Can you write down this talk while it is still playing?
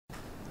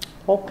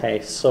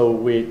Okay, so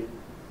we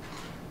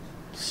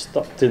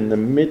stopped in the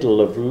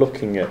middle of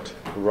looking at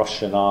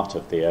Russian art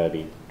of the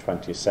early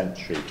 20th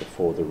century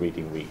before the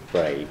Reading Week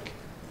break.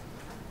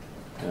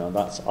 You know,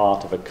 that's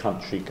art of a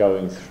country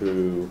going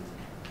through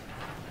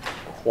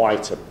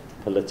quite a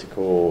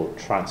political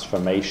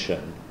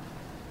transformation.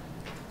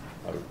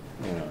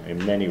 You know,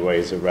 in many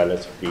ways a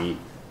relatively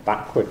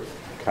backward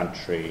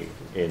country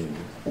in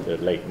the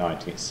late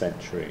 19th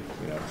century,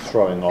 you know,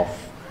 throwing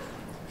off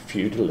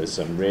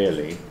feudalism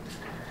really,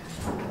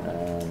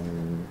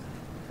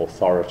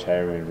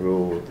 authoritarian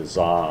rule, the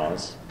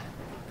Tsars,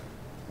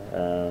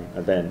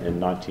 and then in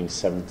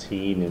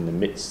 1917, in the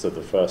midst of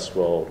the First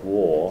World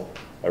War,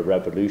 a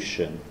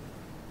revolution.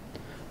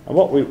 And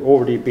what we've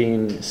already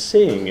been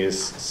seeing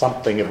is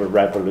something of a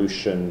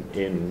revolution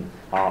in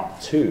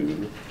art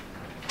too,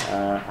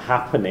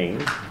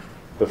 happening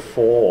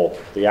before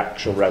the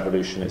actual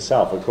revolution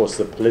itself. Of course,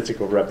 the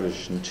political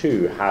revolution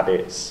too had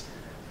its,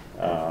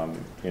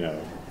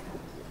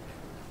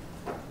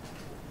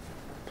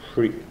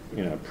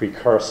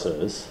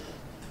 precursors.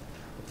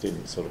 It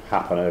didn't sort of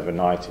happen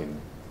overnight in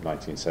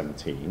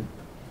 1917.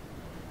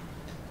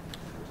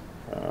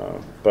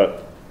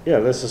 But yeah,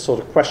 there's a sort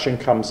of question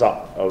comes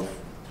up of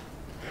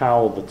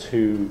how the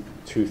two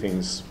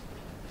things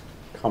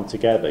come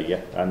together,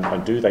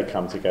 and do they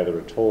come together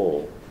at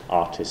all?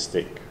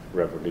 Artistic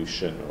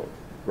revolution or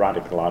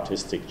radical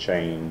artistic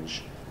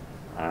change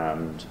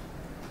and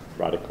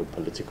radical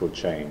political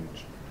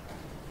change.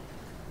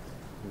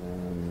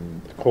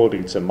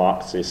 According to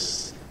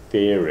Marxist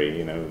theory,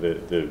 you know,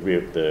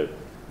 the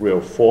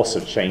real force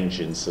of change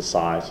in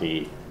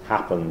society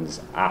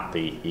happens at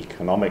the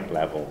economic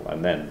level,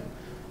 and then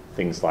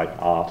things like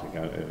art, you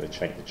know, the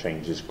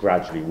changes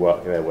gradually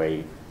work their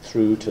way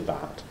through to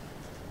that.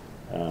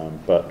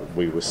 But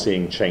we were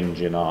seeing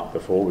change in art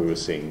before we were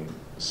seeing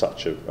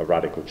such a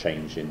radical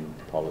change in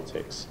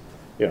politics.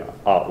 You know,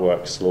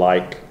 artworks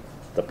like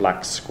The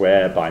Black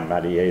Square by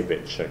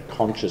Malevich are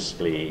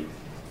consciously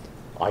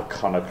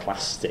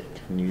iconoclastic,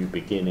 new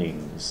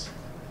beginnings,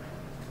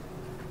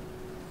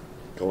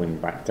 going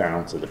back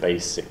down to the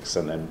basics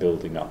and then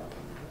building up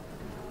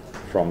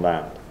from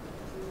that.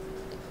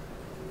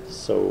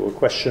 So a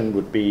question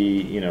would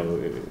be, you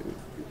know,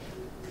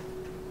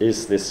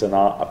 is this an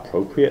art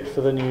appropriate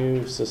for the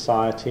new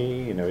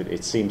society? You know,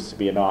 it seems to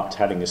be an art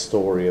telling a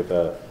story of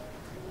a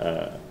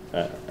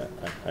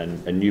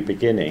new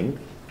beginning.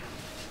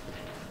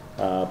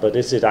 But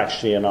is it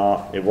actually an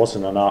art? It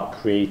wasn't an art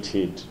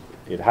created.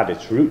 It had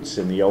its roots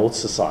in the old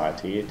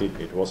society.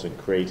 It wasn't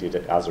created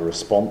as a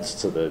response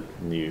to the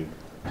new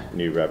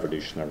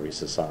revolutionary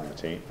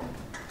society.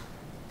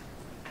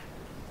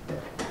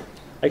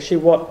 Actually,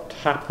 what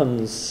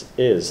happens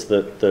is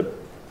that the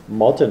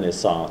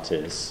modernist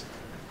artists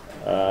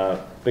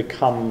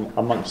become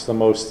amongst the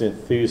most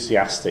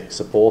enthusiastic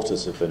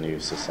supporters of the new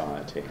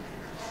society.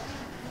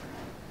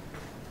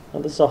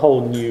 And there's a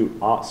whole new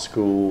art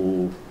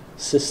school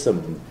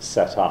system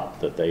set up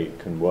that they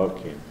can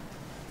work in.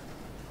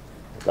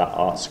 That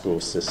art school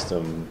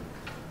system,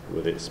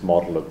 with its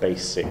model of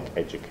basic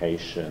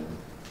education,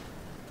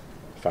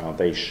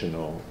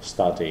 foundational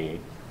study,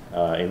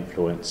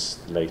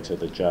 influenced later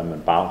the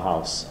German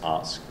Bauhaus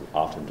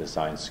art and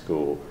design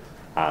school,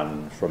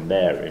 and from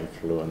there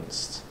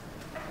influenced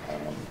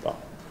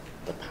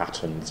the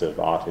patterns of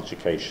art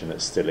education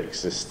that still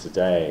exist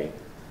today.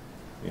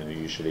 You know,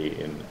 usually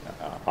in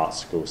art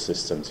school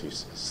systems, you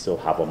still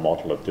have a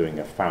model of doing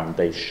a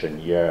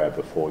foundation year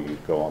before you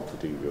go on to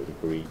do your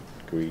degree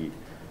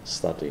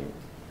study.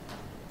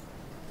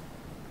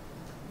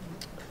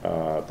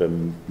 The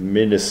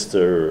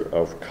Minister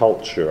of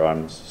Culture,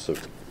 I'm sort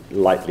of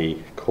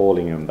lightly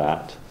calling him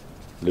that,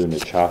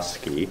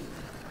 Lunacharsky,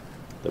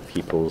 the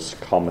People's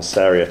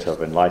Commissariat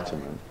of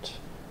Enlightenment,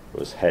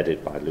 was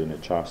headed by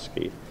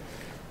Lunacharsky.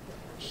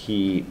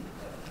 He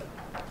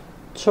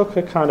took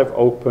a kind of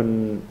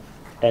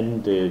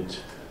open-ended,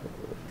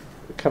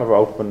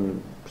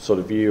 open sort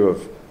of view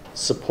of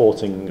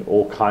supporting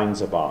all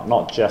kinds of art,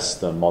 not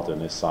just the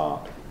modernist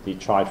art. He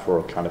tried for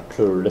a kind of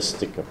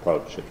pluralistic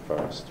approach at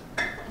first.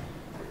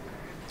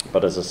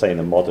 But as I say,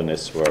 the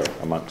modernists were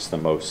amongst the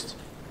most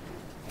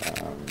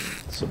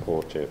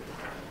supportive.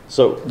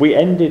 So we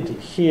ended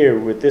here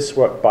with this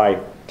work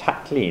by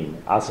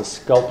Tatlin. As a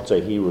sculptor,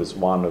 he was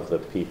one of the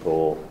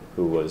people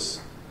who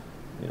was,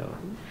 you know,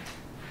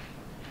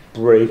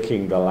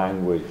 breaking the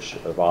language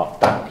of art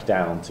back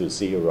down to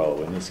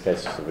zero, in this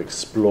case sort of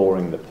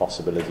exploring the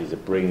possibilities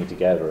of bringing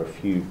together a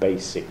few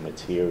basic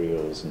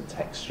materials and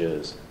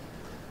textures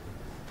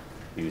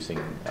using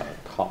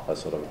a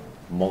sort of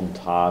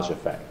montage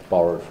effect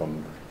borrowed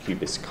from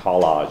Cubist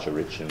collage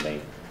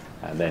originally,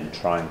 and then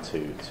trying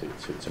to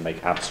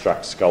make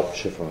abstract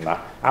sculpture from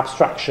that.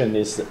 Abstraction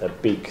is a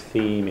big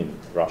theme in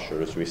Russia,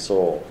 as we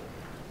saw.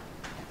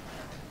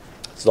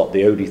 It's not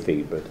the only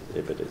theme, but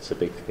it's a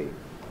big theme.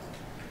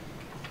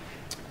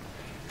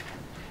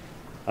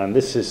 And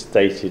this is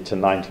dated to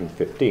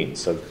 1915,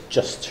 so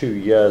just 2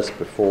 years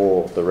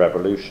before the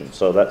revolution.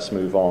 So let's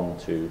move on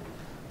to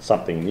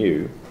something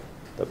new,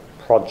 the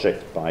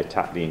project by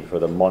Tatlin for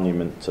the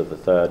monument to the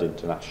Third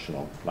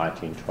International,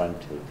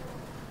 1920.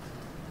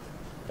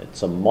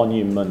 It's a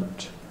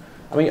monument.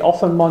 I mean,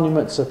 often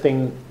monuments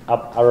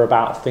are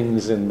about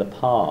things in the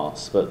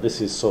past, but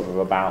this is sort of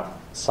about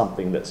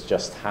something that's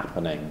just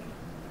happening.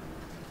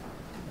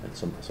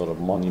 It's a sort of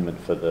monument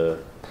for the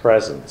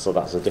present, so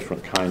that's a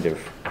different kind of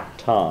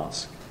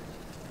task.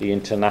 The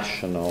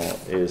International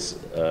is,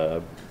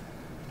 the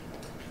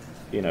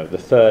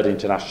Third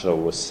International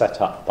was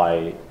set up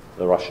by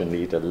the Russian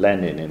leader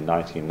Lenin in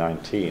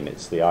 1919.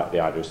 It's the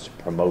idea is to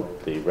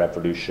promote the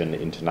revolution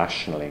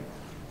internationally.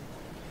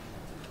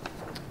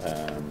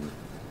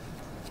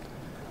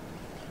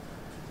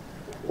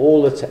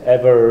 All that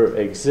ever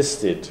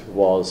existed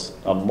was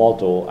a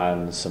model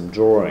and some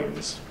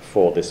drawings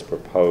for this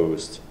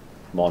proposed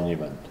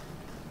monument.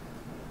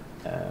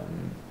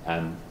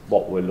 And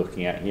what we're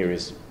looking at here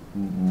is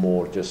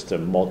more just a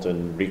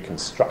modern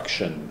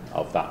reconstruction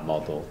of that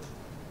model.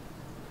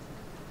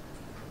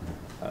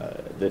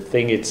 The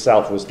thing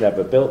itself was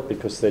never built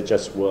because there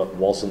just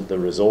wasn't the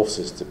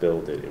resources to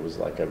build it. It was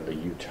like a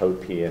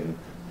utopian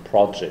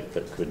project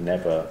that could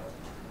never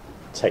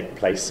take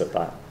place at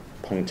that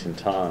point in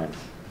time.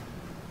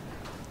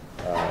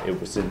 It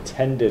was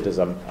intended as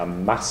a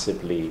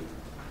massively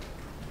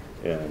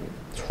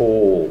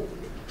tall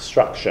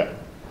structure.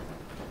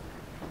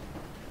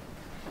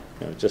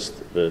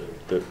 Just the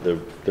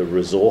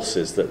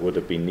resources that would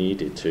have been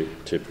needed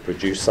to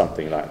produce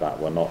something like that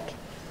were not,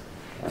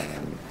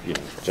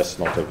 just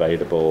not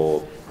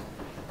available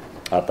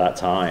at that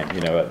time.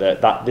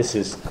 This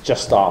is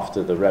just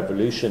after the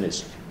revolution.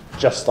 It's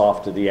just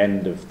after the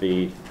end of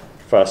the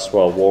First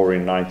World War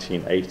in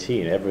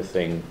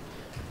 1918.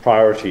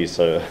 Priorities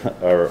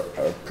are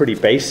pretty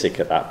basic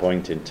at that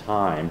point in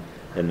time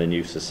in the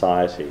new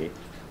society.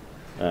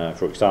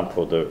 For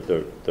example,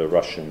 the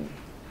Russian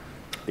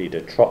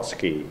leader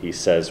Trotsky, he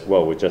says,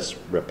 well, we're just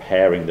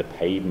repairing the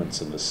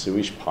pavements and the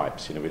sewage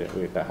pipes. We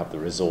don't have the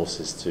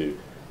resources to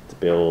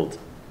build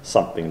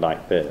something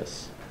like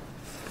this.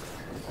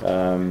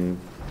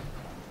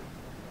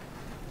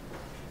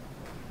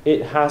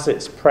 It has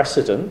its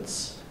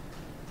precedents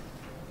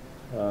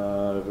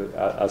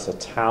as a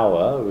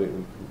tower.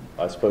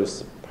 I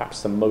suppose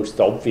perhaps the most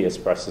obvious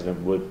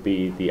precedent would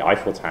be the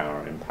Eiffel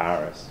Tower in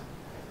Paris,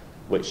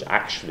 which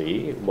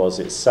actually was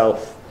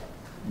itself,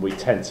 we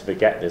tend to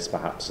forget this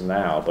perhaps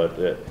now, but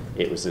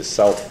it was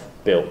itself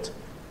built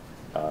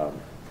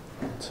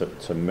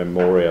to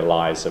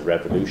memorialize a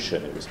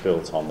revolution. It was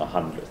built on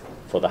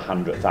for the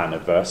 100th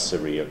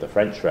anniversary of the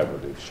French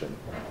Revolution.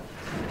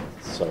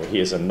 So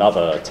here's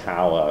another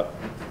tower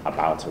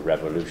about a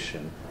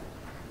revolution,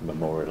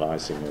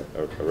 memorializing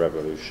a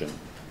revolution.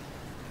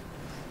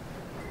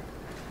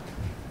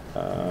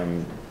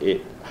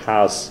 It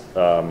has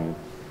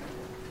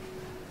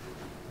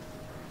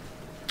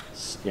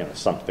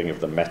something of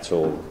the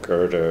metal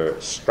girder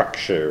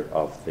structure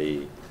of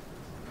the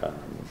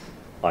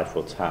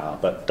Eiffel Tower,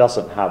 but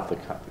doesn't have the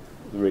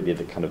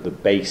kind of the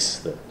base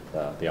that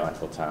the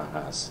Eiffel Tower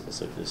has.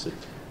 It's a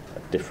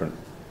different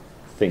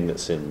thing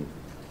that's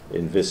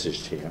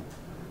envisaged here.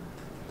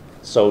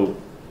 So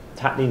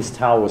Tatlin's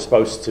tower was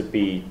supposed to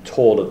be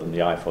taller than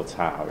the Eiffel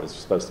Tower. It was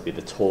supposed to be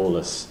the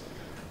tallest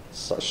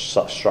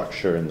such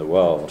structure in the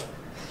world.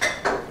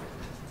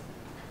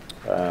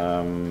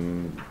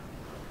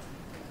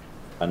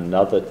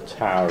 Another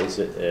tower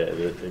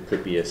it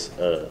could be a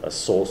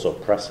source or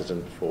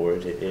precedent for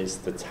it. It is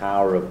the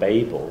Tower of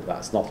Babel.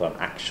 That's not an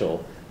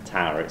actual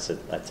tower. It's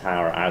a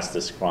tower as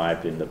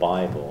described in the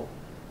Bible,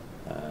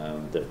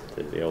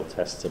 the Old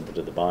Testament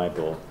of the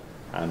Bible,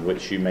 and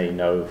which you may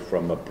know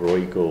from a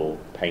Bruegel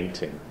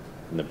painting.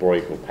 In the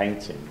Bruegel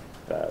painting,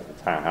 the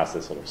tower has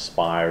this sort of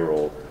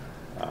spiral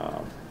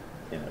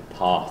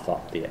path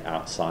up the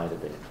outside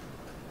of it.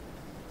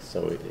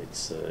 So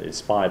it's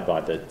inspired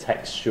by the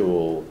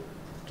textual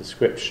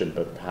description,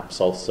 but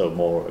perhaps also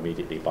more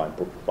immediately by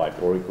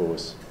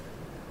Bruegel's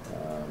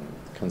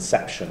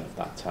conception of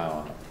that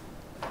tower.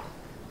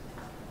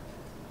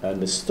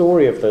 And the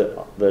story of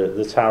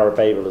the Tower of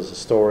Babel is a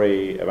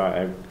story about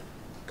how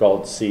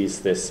God sees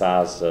this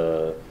as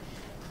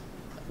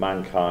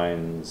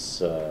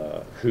mankind's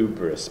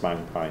hubris,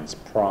 mankind's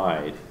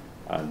pride,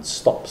 and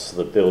stops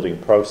the building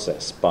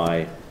process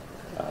by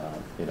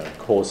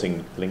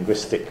causing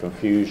linguistic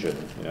confusion.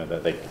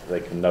 That they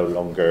can no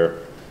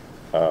longer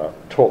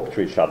talk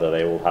to each other.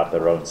 They all have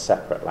their own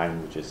separate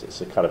languages.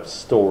 It's a kind of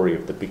story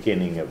of the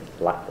beginning of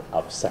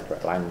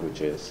separate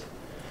languages.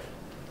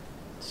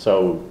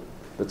 So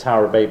the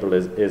Tower of Babel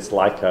is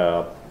like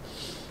a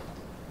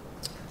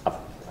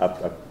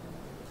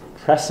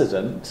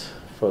precedent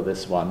for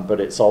this one, but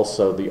it's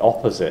also the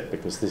opposite,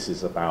 because this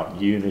is about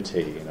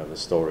unity. The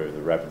story of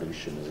the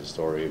revolution is a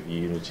story of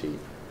unity,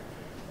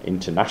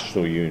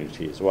 international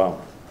unity as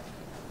well,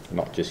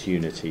 not just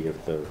unity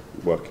of the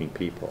working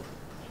people.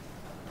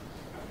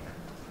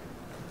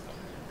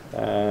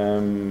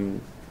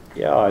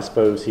 I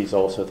suppose he's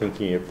also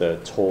thinking of the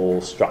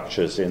tall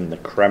structures in the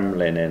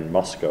Kremlin in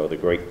Moscow, the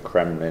Great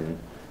Kremlin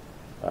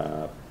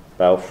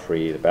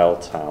belfry, the bell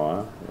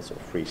tower, the sort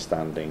of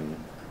freestanding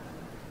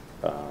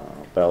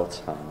bell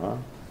tower.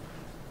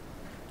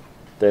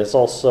 There's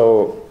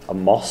also a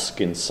mosque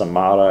in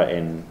Samarra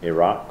in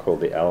Iraq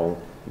called the El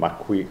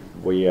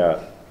Makwiya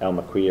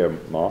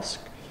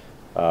Mosque,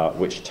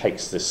 which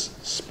takes this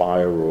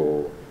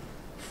spiral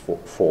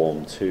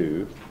form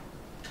too.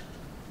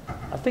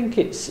 I think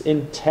it's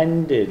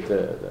intended,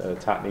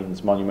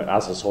 Tatlin's monument,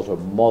 as a sort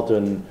of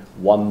modern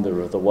wonder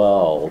of the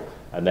world,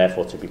 and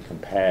therefore to be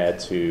compared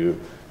to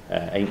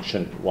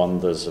ancient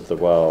wonders of the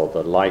world,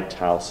 the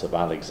lighthouse of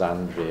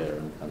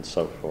Alexandria and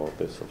so forth,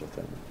 this sort of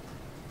thing.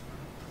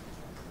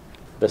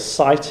 The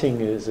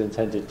siting is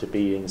intended to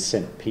be in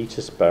St.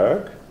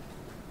 Petersburg,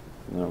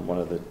 one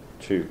of the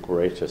two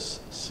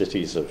greatest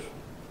cities of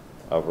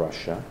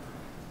Russia,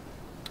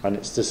 and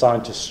it's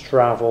designed to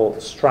straddle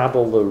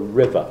the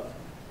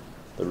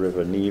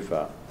river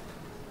Neva.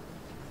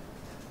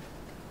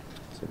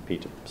 St.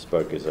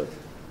 Petersburg is a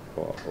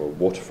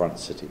waterfront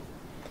city.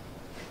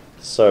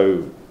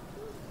 So,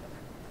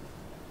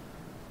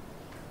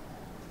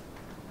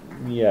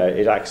 yeah,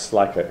 it acts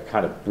like a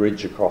kind of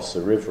bridge across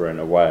the river in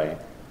a way.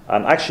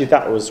 And actually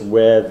that was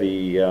where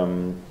the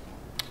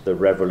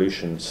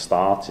revolution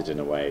started in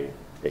a way.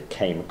 It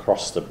came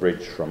across the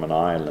bridge from an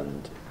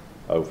island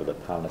over the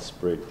Palace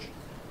Bridge.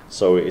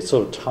 So it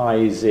sort of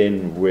ties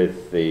in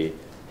with the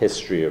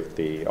history of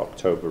the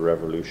October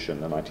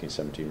Revolution, the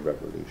 1917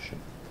 revolution.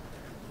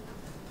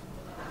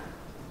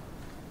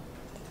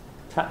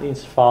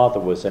 Tatlin's father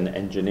was an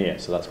engineer,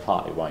 so that's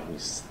partly why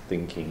he's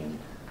thinking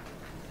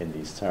in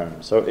these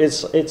terms. So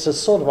it's a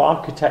sort of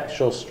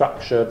architectural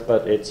structure,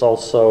 but it's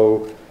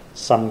also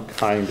some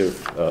kind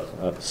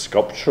of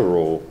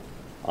sculptural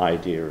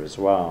idea as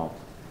well.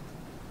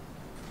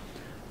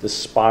 The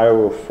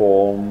spiral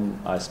form,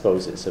 I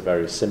suppose it's a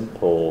very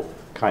simple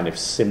kind of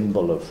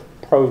symbol of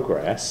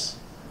progress,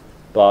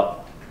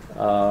 but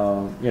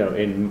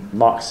in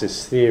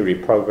Marxist theory,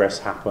 progress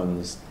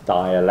happens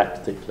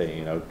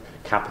dialectically.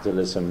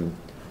 Capitalism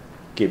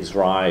gives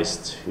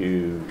rise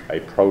to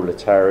a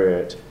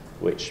proletariat,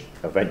 which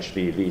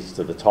eventually leads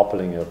to the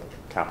toppling of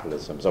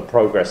capitalism. So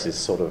progress is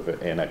sort of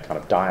in a kind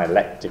of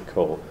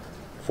dialectical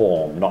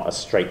form, not a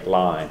straight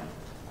line.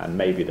 And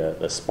maybe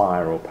the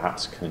spiral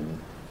perhaps can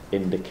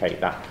indicate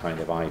that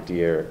kind of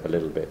idea a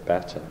little bit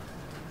better.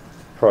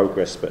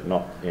 Progress, but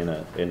not in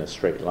a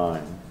straight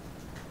line.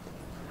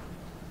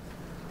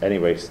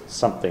 Anyway,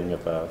 something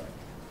of a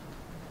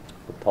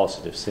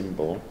positive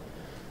symbol,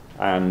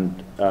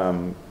 and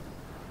a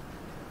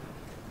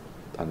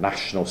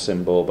national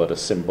symbol, but a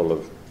symbol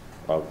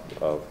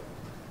of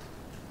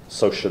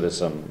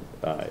socialism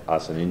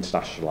as an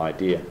international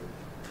idea.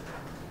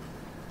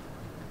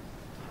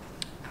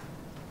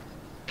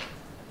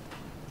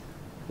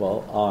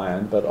 Well,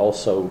 iron, but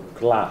also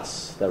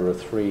glass. There are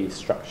 3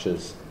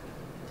 structures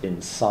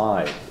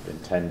inside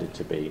intended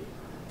to be.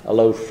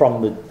 Although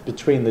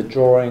between the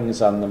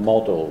drawings and the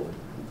model,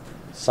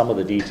 some of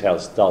the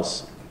details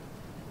does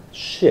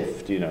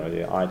shift.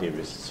 The idea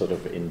is sort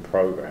of in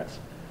progress.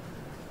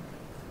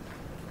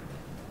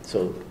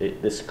 So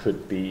this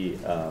could be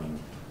a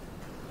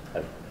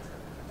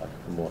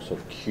more sort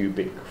of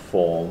cubic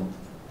form,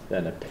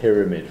 then a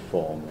pyramid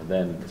form, and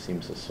then it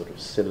seems a sort of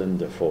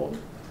cylinder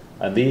form.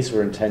 And these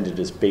were intended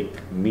as big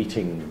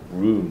meeting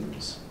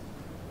rooms.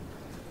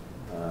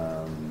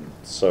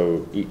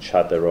 So each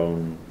had their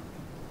own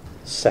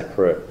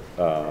separate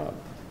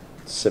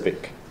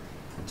civic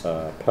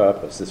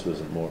purpose. This was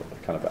a more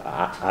kind of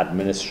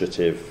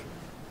administrative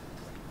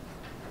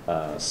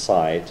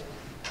side.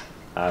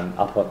 And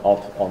up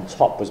on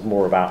top was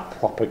more about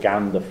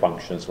propaganda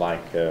functions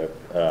like the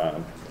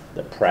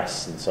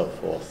press and so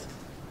forth.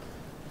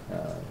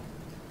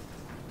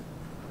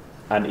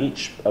 And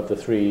each of the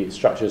 3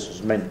 structures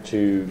was meant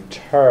to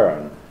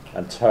turn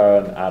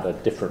at a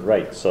different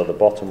rate. So the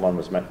bottom one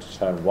was meant to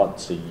turn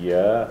once a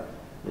year,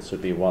 this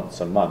would be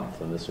once a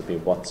month, and this would be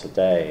once a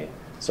day.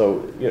 So,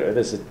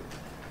 there's a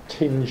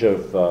tinge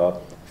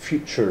of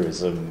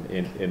futurism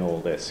in all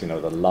this,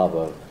 the love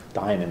of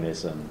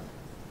dynamism.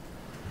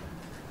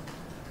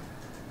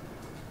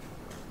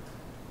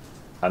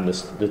 And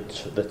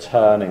the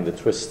turning, the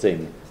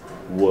twisting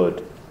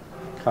would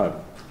kind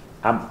of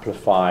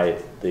amplify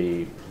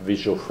the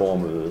visual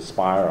form of the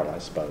spiral, I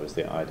suppose,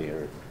 the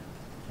idea.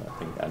 I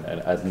think, and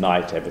at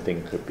night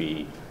everything could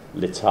be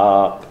lit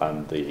up,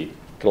 and the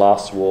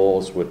glass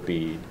walls would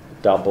be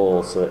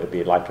double, so it would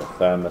be like a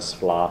thermos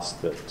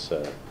flask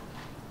that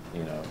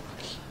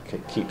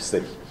keeps the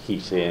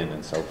heat in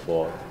and so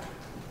forth.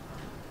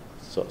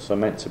 So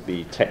meant to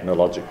be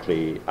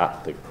technologically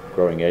at the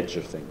growing edge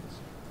of things.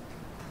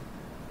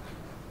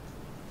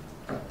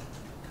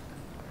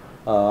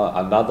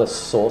 Another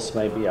source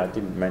maybe I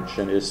didn't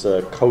mention is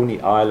Coney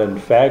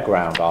Island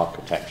Fairground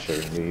architecture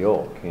in New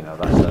York.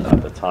 That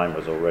at the time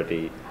was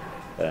already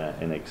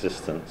in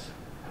existence.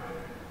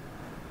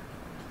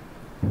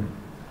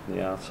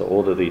 Yeah, so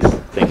all of these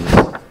things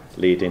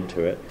lead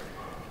into it.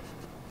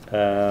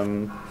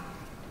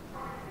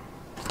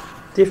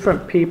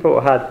 Different people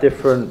had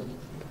different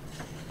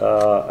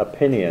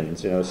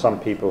opinions. You know, some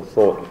people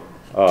thought,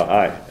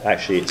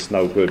 actually it's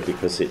no good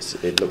because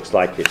it looks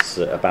like it's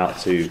about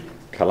to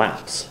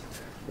collapse.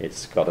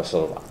 It's got a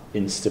sort of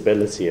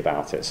instability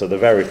about it. So the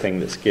very thing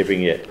that's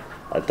giving it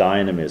a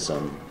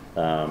dynamism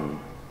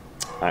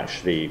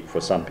actually,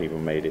 for some people,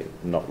 made it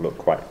not look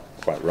quite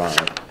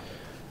right.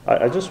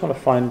 I just want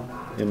to find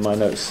in my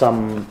notes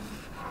some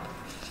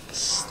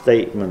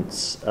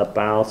statements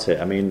about it.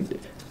 I mean,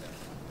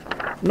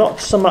 not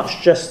so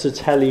much just to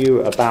tell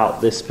you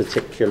about this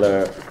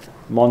particular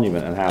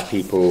monument and how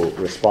people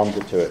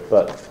responded to it,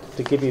 but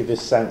to give you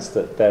this sense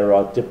that there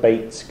are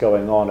debates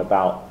going on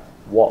about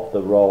what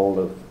the role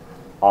of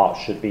art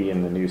should be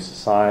in the new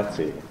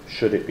society.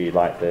 Should it be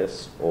like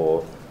this,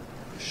 or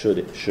should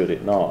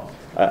it not?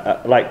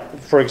 Like,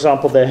 for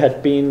example, there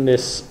had been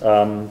this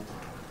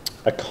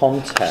a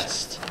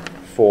contest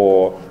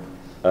for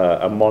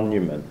a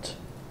monument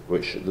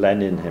which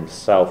Lenin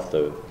himself,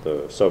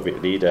 the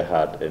Soviet leader,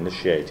 had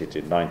initiated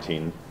in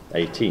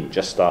 1918,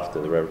 just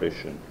after the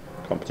revolution,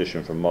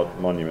 competition for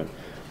monument.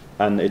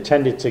 And it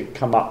tended to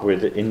come up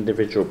with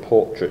individual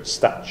portrait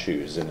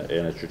statues in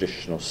a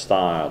traditional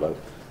style of,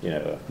 you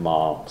know,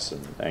 Marx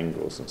and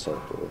Engels and so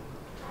forth.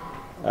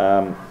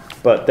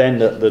 But then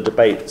the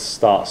debate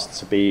starts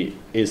to be,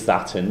 is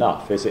that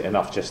enough? Is it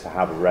enough just to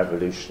have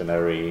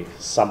revolutionary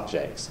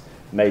subjects?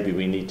 Maybe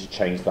we need to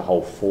change the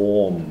whole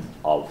form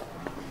of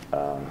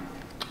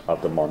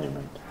the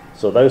monument.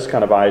 So those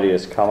kind of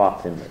ideas come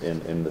up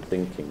in the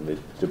thinking, the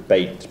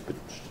debate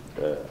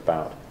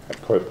about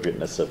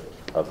appropriateness of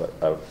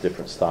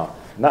different style.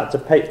 And that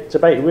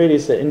debate really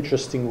is an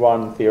interesting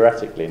one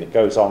theoretically, and it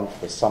goes on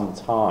for some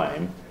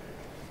time,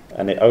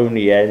 and it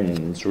only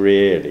ends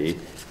really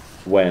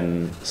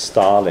when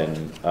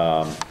Stalin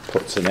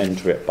puts an end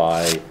to it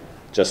by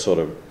just sort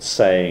of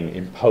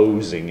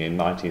imposing in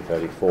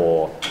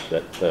 1934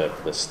 that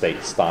the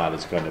state style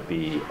is going to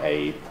be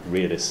a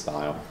realist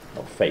style,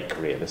 or fake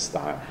realist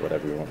style,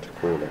 whatever you want to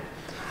call it.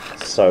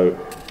 So,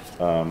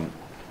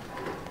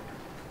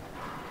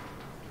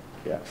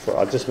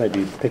 I'll just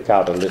maybe pick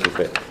out a little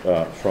bit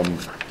from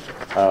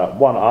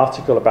one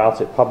article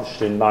about it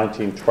published in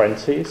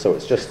 1920, so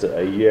it's just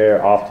a year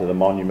after the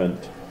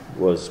monument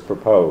was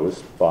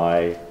proposed,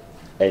 by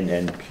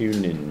N.N.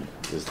 Punin.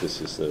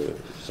 This is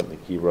something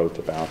he wrote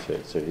about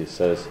it. So he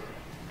says,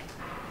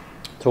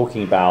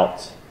 talking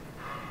about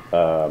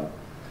the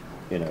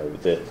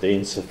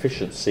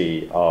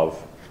insufficiency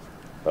of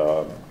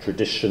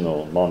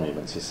traditional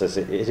monuments, he says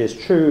it is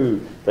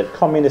true that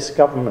communist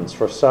governments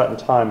for a certain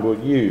time will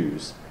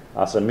use,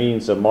 as a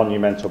means of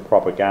monumental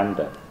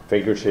propaganda,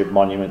 figurative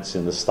monuments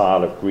in the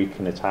style of Greek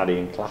and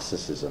Italian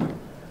classicism.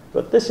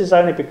 But this is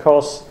only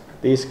because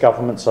these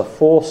governments are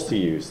forced to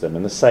use them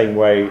in the same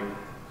way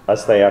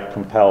as they are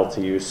compelled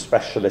to use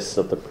specialists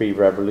of the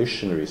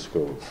pre-revolutionary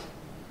school.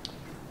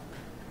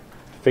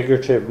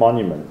 Figurative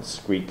monuments,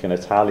 Greek and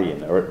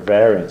Italian, are at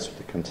variance with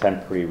the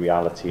contemporary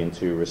reality in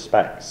two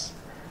respects.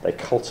 They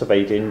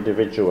cultivate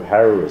individual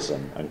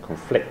heroism and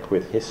conflict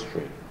with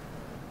history.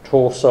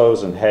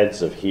 Torsos and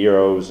heads of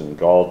heroes and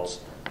gods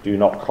do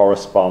not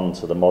correspond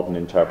to the modern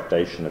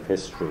interpretation of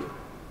history.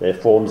 Their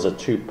forms are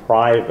too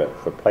private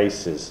for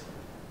places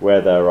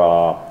where there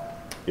are,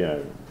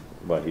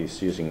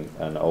 he's using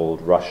an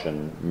old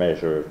Russian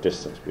measure of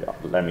distance.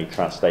 Let me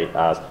translate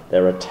as,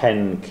 there are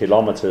 10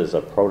 kilometers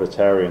of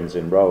proletarians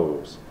in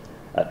rows.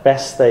 At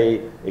best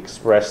they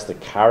express the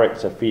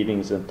character,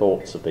 feelings and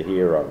thoughts of the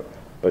hero,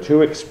 but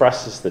who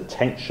expresses the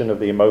tension of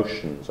the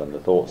emotions and the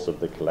thoughts of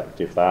the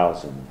collective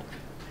thousand?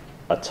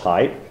 A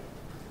type,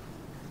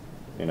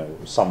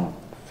 some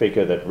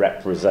figure that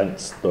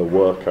represents the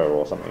worker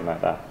or something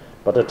like that.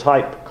 But a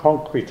type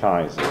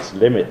concretizes,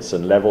 limits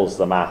and levels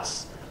the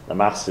mass. The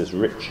mass is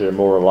richer,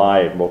 more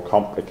alive, more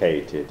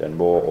complicated and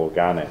more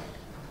organic.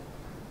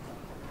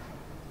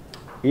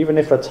 Even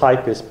if a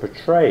type is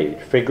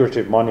portrayed,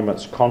 figurative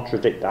monuments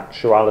contradict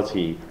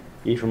actuality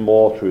even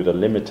more through the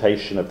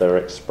limitation of their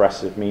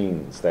expressive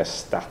means, their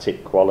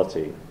static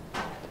quality.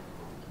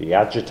 The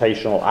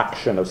agitational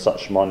action of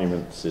such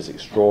monuments is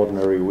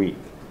extraordinarily weak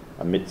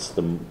amidst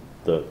the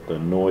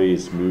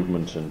noise,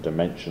 movement and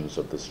dimensions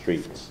of the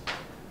streets.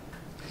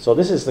 So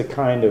this is the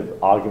kind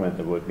of argument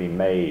that would be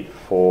made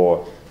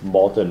for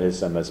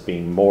modernism as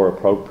being more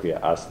appropriate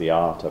as the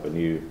art of a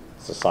new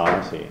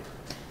society.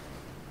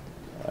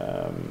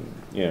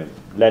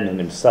 Lenin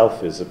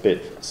himself is a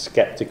bit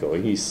skeptical.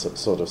 He's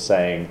sort of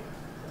saying,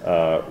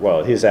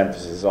 his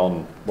emphasis is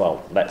on,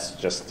 let's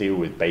just deal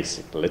with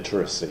basic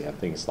literacy and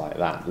things like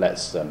that.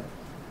 Let's,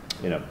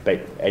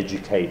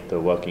 educate the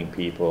working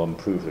people,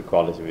 improve the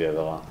quality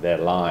of their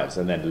lives,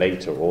 and then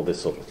later all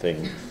this sort of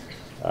thing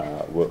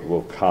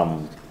will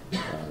come.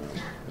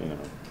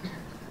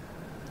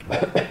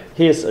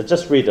 Here's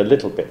just read a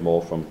little bit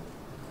more from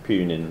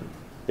Punin.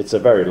 It's a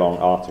very long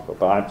article,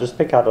 but I just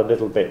pick out a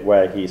little bit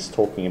where he's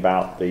talking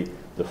about the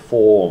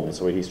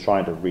forms, where he's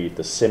trying to read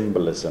the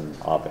symbolism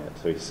of it.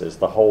 So he says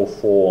the whole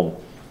form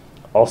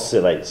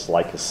oscillates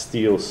like a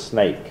steel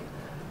snake,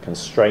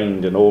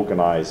 constrained and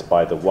organized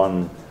by the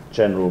one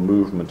general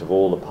movement of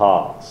all the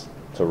parts.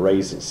 to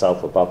raise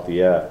itself above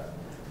the earth.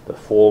 The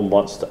form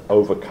wants to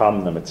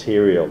overcome the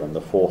material and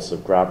the force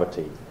of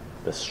gravity.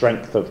 The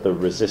strength of the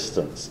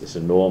resistance is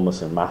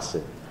enormous and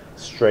massive.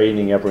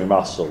 Straining every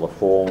muscle, the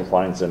form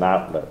finds an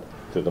outlet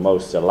through the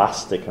most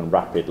elastic and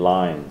rapid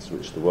lines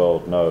which the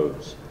world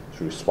knows,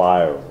 through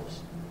spirals.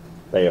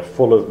 They are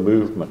full of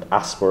movement,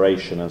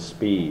 aspiration and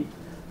speed.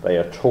 They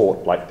are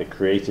taut like the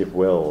creative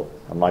will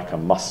and like a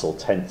muscle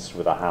tensed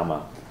with a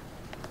hammer.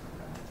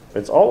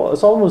 It's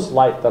almost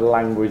like the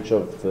language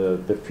of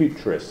the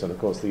futurists, and of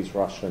course these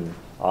Russian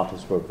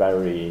artists were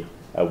very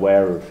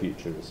aware of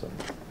futurism.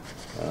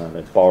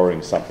 They're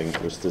borrowing something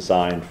that was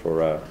designed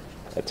for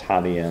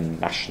Italian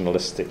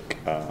nationalistic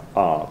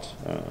art,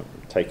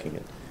 taking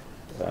it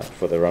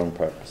for their own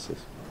purposes.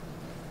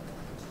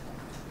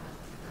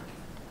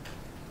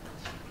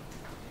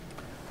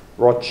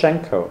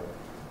 Rodchenko,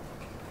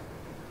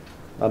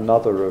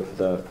 another of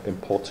the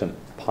important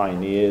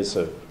pioneers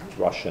of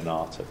Russian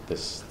art at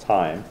this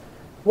time,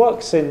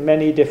 works in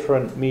many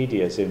different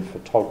medias, in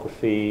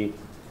photography,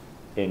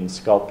 in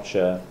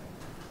sculpture,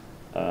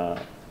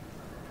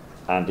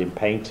 and in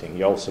painting.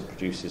 He also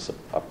produces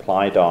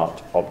applied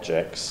art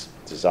objects,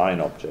 design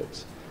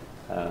objects,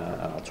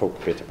 and I'll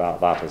talk a bit about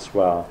that as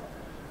well.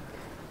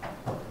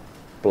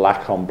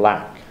 Black on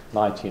Black,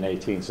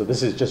 1918. So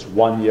this is just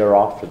 1 year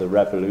after the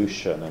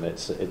revolution, and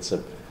it's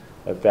a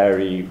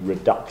very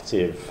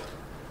reductive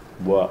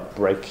work,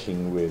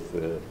 breaking with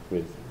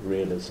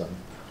realism.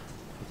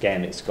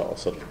 Again, it's got a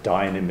sort of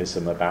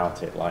dynamism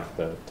about it, like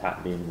the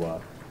Tatlin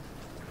work.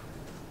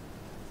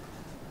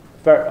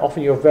 Very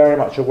often you're very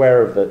much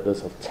aware of the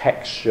sort of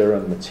texture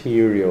and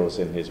materials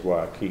in his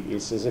work.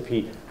 It's as if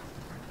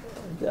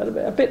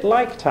a bit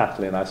like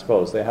Tatlin, I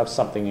suppose. They have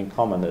something in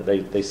common, that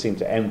they seem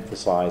to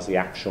emphasize the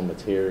actual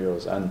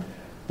materials, and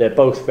they're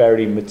both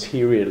very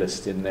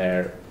materialist in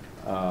their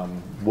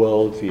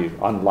worldview,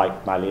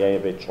 unlike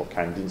Malevich or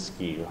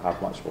Kandinsky, who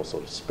have much more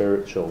sort of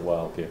spiritual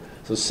worldview.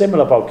 So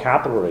similar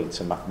vocabulary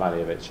to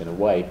Malevich in a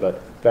way, but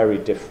very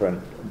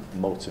different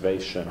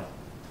motivation.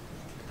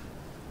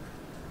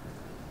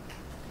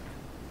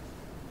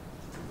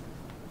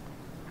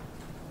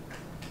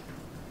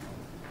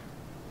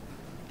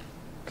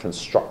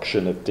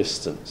 Construction of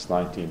Distance,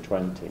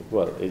 1920.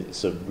 Well,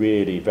 it's a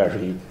really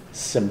very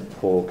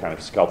simple kind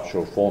of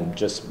sculptural form,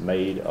 just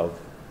made of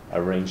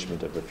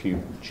arrangement of a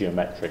few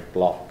geometric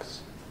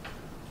blocks,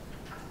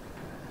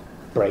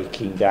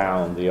 breaking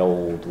down the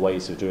old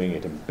ways of doing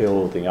it and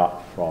building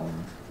up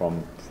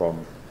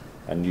from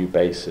a new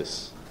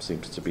basis,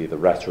 seems to be the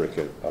rhetoric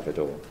of it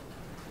all.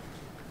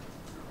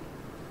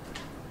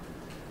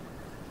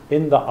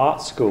 In the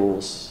art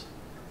schools,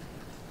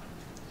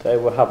 they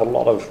will have a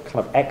lot of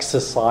kind of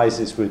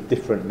exercises with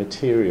different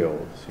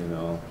materials, you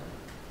know.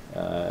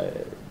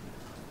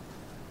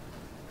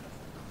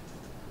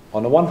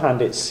 On the one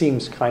hand, it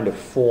seems kind of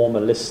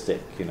formalistic,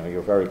 you know,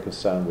 you're very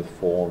concerned with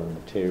form and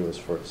materials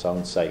for its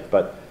own sake,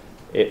 but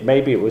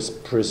maybe it was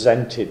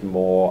presented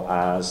more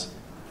as,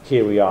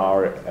 here we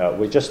are,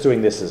 we're just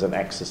doing this as an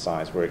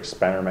exercise, we're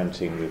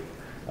experimenting with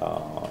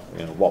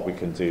you know, what we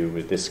can do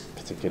with this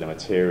particular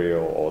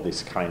material or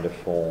this kind of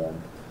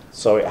form.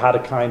 So it had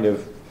a kind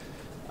of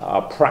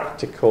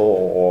practical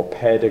or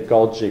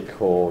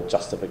pedagogical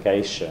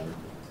justification,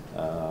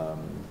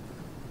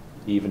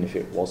 even if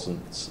it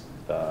wasn't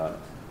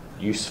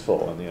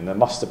useful, and there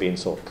must have been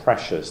sort of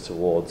pressures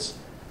towards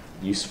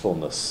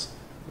usefulness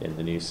in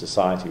the new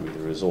society with the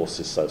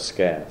resources so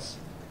scarce.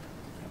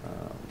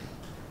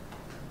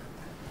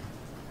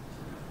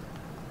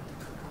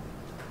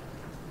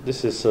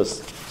 This is a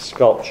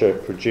sculpture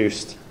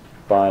produced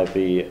by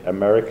the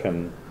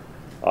American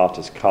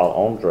artist Carl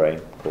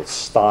Andre called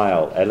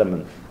Style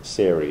Element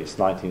Series,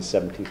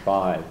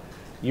 1975.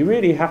 You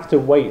really have to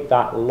wait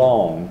that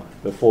long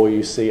before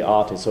you see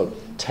artists sort of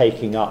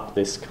taking up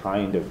this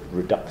kind of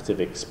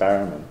reductive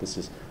experiment. This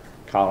is,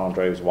 Carl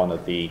Andre was one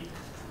of the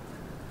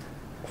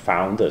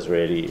founders,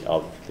 really,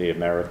 of the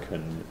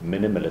American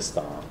minimalist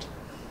art.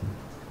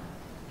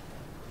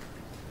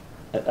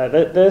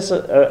 There's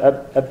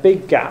a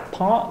big gap,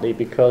 partly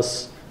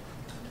because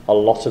a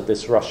lot of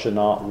this Russian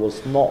art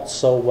was not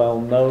so well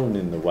known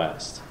in the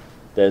West.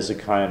 There's a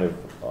kind of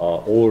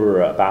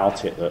aura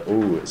about it that,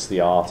 ooh, it's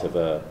the art of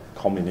a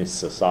communist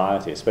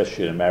society,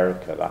 especially in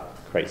America. That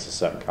creates a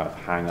certain kind of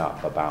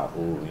hang-up about,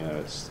 ooh, you know,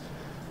 it's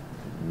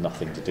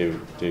nothing to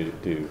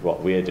do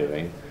what we're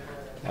doing.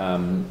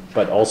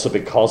 But also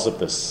because of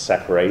the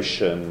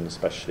separation,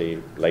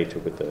 especially later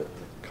with the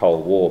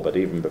Cold War, but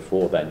even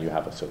before then, you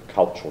have a sort of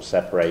cultural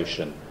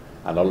separation,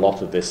 and a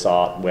lot of this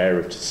art, where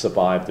it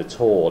survived at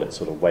all, it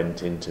sort of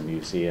went into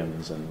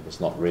museums and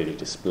was not really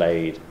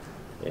displayed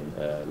in,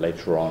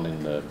 later on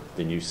in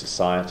the new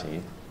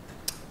society,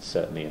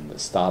 certainly in the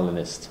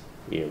Stalinist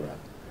era.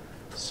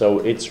 So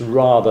it's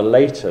rather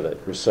later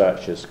that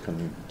researchers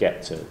can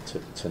get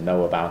to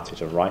know about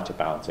it and write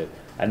about it,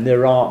 and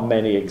there aren't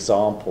many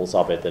examples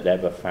of it that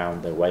ever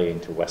found their way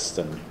into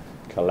Western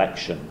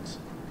collections.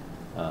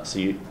 So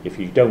if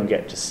you don't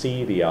get to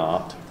see the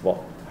art,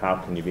 how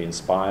can you be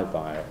inspired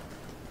by it?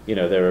 You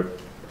know, there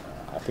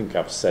are I think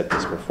I've said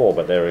this before,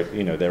 but there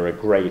are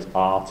great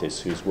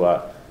artists whose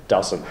work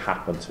doesn't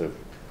happen to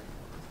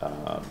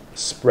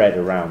spread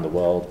around the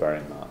world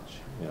very much.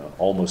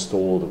 Almost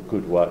all the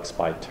good works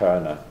by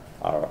Turner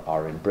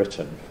are in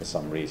Britain for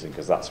some reason,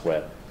 because that's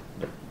where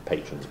the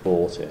patrons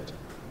bought it.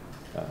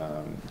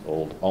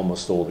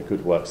 Almost all the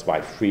good works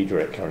by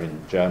Friedrich are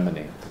in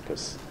Germany,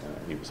 because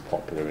he was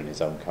popular in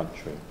his own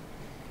country.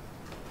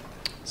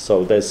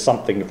 So there's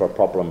something of a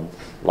problem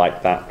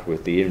like that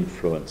with the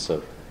influence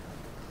of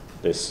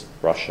this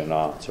Russian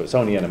art. So it's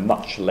only in a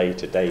much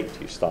later date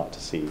you start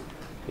to see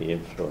the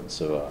influence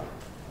of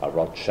a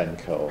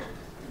Rodchenko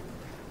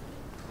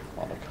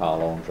on a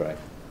Carl-André.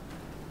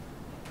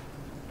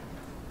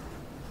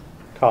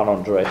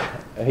 Carl-André,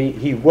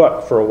 he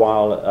worked for a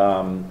while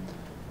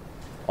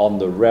on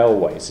the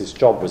railways. His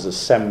job was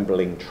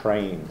assembling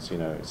trains,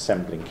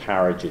 assembling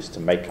carriages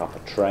to make up a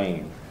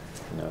train.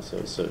 So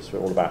it's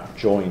all about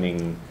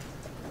joining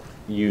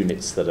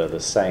units that are the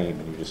same,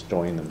 and you just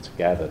join them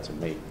together to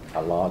make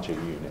a larger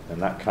unit,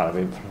 and that kind of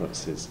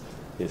influences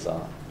his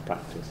art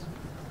practice.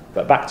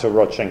 But back to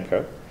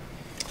Rodchenko.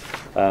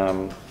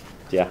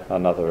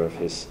 Another of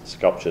his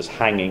sculptures,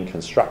 Hanging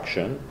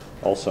Construction,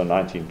 also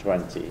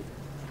 1920.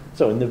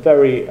 So in the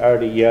very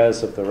early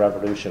years of the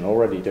revolution,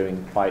 already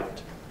doing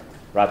quite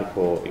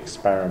radical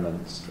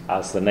experiments.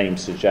 As the name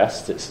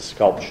suggests, it's a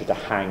sculpture to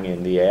hang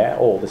in the air.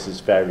 This is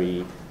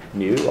very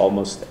new.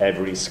 Almost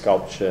every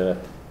sculpture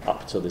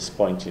up to this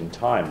point in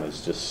time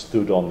has just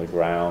stood on the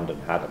ground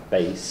and had a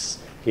base.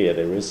 Here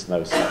there is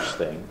no such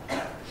thing.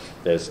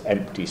 There's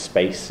empty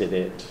space in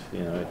it.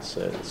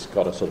 It's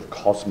got a sort of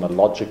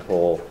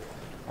cosmological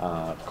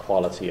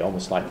quality,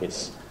 almost like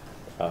it's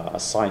a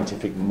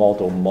scientific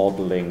model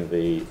modeling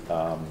the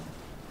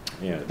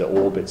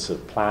orbits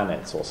of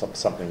planets, or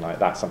something like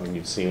that, something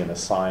you'd see in a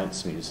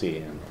science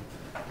museum.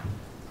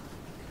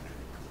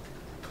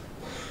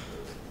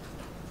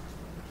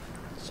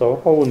 So a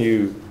whole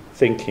new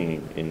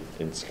thinking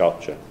in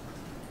sculpture.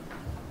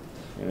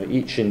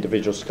 Each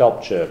individual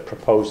sculpture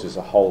proposes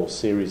a whole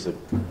series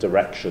of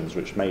directions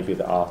which maybe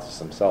the artists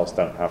themselves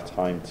don't have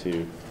time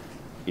to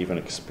even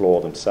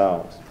explore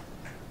themselves.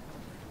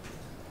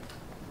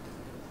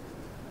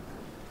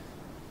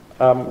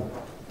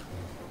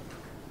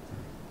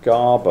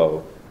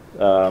 Garbo.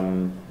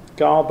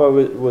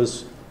 Garbo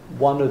was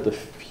one of the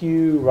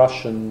few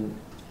Russian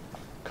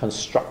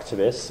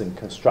constructivists, and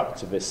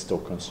constructivist or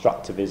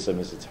constructivism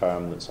is a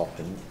term that's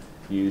often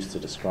used to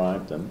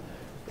describe them,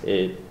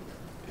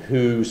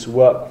 whose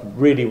work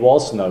really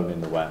was known in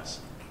the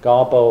West.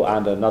 Garbo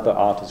and another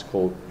artist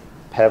called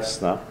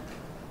Pevsner,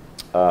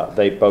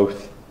 they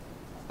both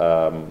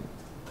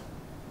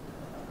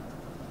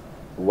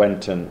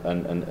went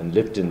and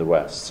lived in the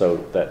West, so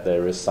that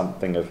there is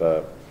something of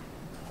a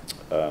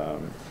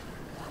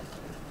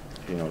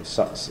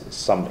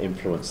some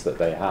influence that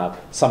they have.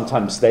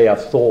 Sometimes they are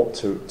thought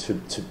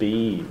to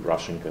be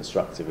Russian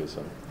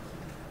constructivism,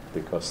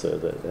 because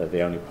they're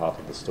the only part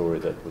of the story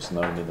that was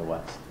known in the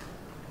West.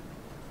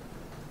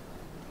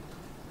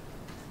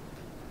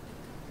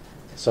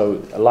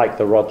 So like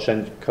the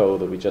Rodchenko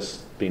that we've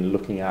just been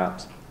looking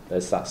at,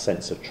 there's that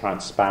sense of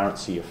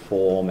transparency of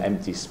form,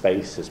 empty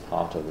space as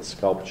part of the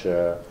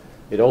sculpture.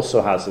 It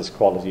also has this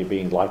quality of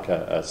being like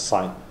a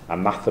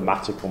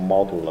mathematical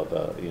model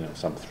of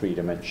some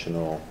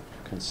three-dimensional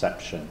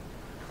conception.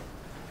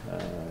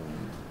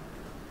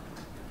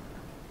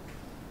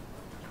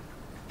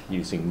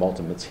 Using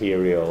modern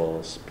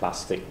materials,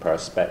 plastic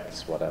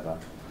perspex, whatever,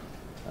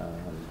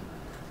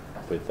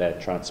 with their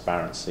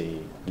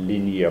transparency,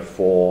 linear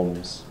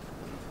forms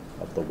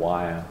of the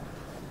wire.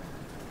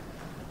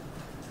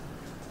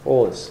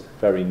 All is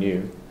very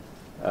new.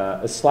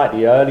 A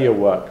slightly earlier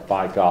work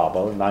by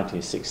Garbo,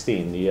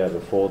 1916, the year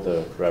before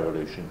the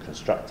revolution,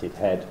 Constructed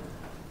Head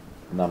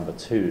number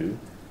 2.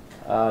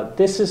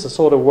 This is a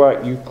sort of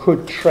work you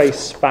could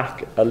trace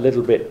back a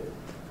little bit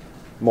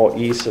more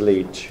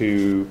easily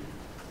to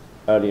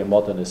earlier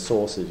modernist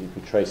sources. You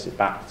could trace it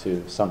back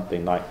to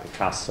something like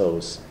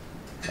Picasso's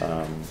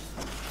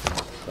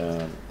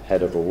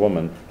Head of a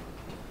Woman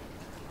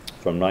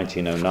from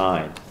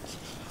 1909.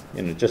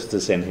 Just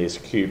as in his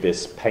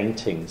Cubist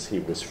paintings he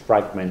was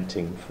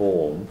fragmenting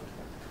form,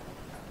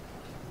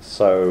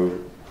 so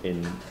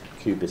in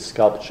Cubist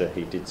sculpture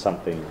he did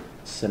something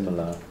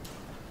similar.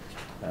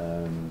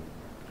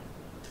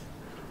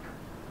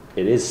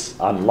 It is,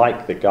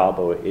 unlike the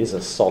Garbo, it is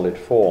a solid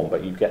form,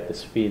 but you get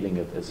this feeling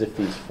of as if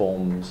these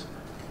forms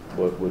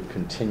would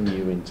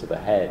continue into the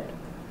head.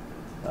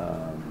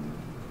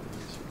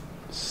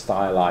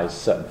 Stylize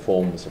certain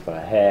forms of her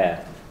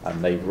hair,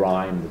 and they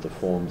rhyme with the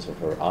forms of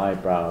her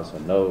eyebrows, her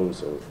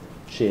nose, or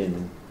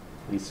chin.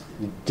 He's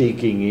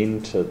digging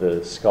into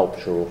the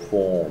sculptural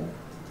form.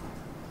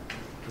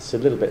 It's a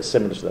little bit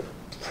similar to the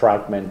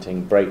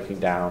fragmenting, breaking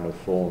down of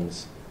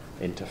forms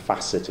into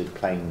faceted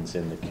planes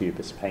in the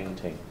Cubist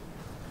painting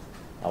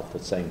of the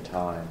same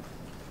time.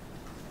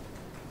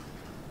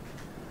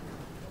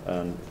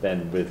 And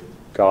then with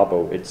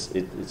Garbo,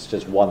 it's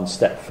just one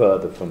step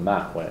further from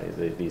that, where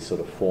these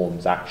sort of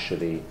forms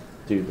actually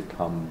do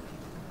become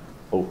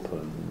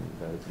open.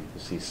 You can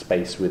see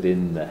space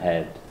within the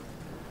head.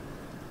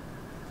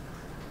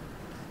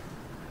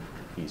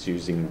 He's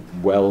using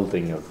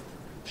welding of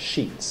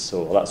sheets,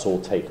 so that's all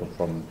taken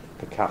from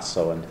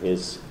Picasso and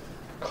his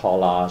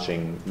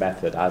collaging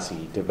method as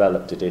he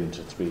developed it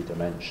into 3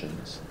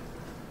 dimensions.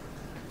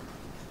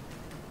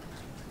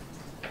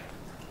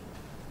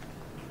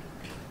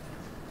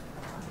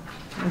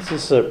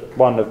 This is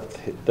one of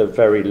the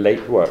very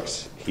late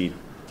works he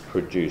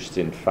produced,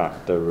 in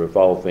fact, the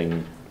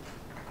revolving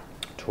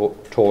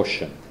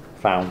torsion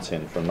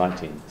fountain from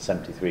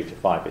 1973 to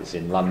 5. It's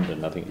in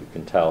London. I think you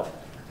can tell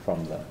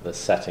from the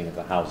setting of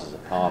the Houses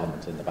of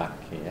Parliament in the back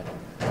here.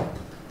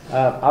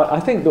 I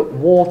think that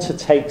water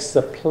takes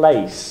the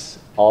place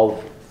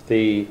of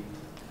the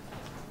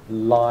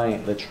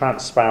line, the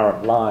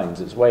transparent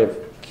lines. It's a way of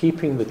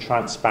keeping the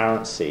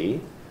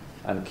transparency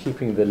and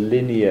keeping the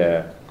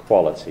linear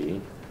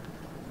quality,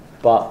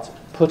 but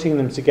putting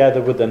them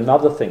together with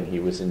another thing he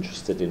was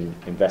interested in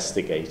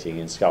investigating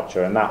in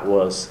sculpture, and that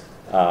was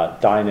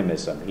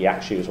dynamism. He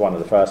actually was one of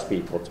the first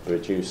people to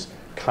produce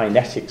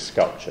kinetic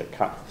sculpture,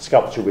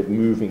 sculpture with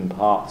moving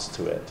parts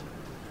to it.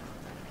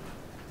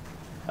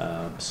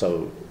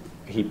 So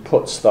he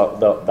puts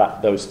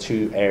those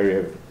 2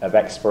 areas of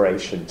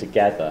exploration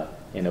together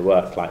in a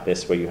work like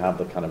this, where you have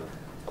the kind of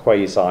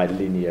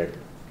quasi-linear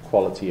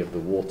quality of the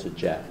water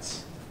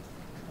jets,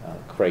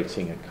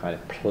 creating a kind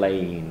of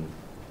plane,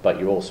 but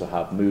you also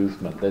have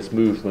movement. There's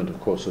movement,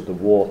 of course, of the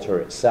water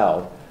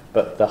itself,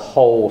 but the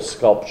whole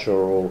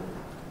sculptural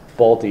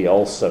body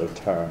also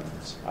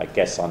turns, I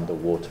guess, under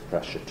water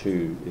pressure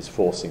too, is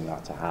forcing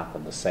that to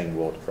happen. The same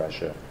water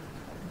pressure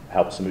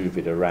helps move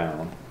it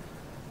around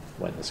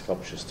when the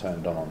sculpture's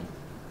turned on.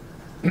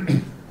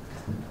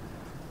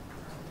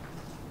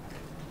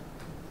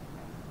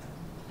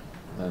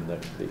 And the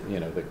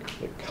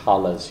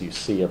colours you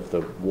see of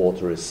the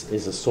water is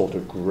a sort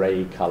of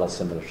grey colour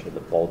similar to the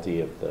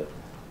body of the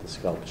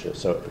sculpture,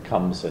 so it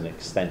becomes an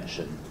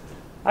extension.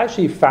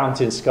 Actually,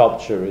 fountain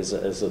sculpture is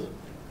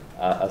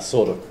a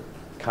sort of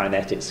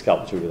kinetic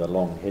sculpture with a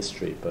long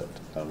history, but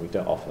we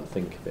don't often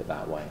think of it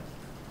that way.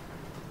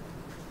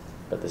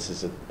 But this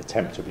is an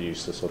attempt to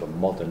produce a sort of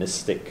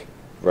modernistic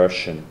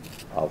version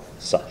of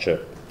such a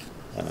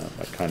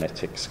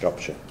kinetic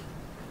sculpture.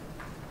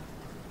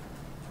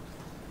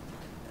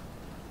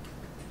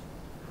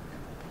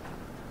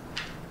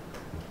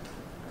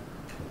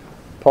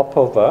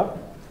 Popova,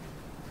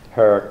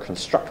 her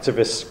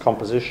constructivist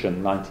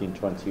composition,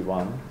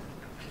 1921. I'm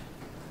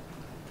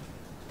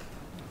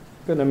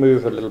going to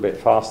move a little bit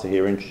faster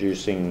here,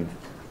 introducing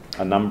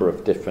a number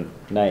of different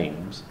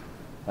names.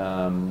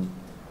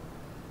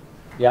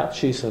 Yeah,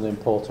 she's an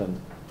important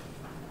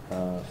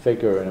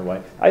figure in a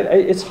way.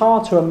 It's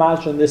hard to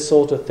imagine this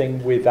sort of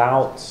thing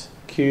without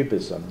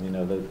Cubism,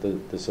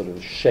 the sort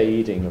of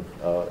shading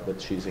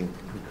that she's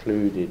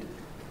included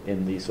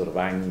in these sort of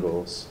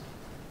angles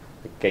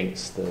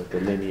against the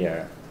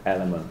linear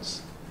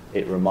elements.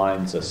 It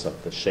reminds us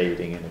of the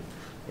shading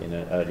in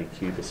an early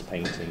Cubist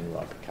painting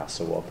like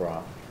Picasso or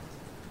Braque.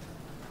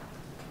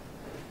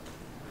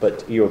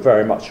 But you're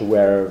very much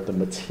aware of the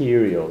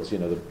materials, the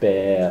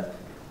bare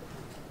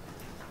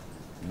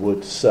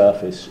wood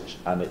surface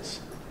and its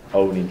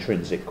own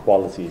intrinsic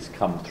qualities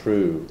come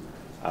through,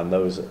 and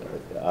those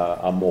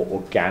are more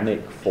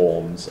organic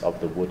forms of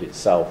the wood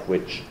itself,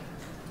 which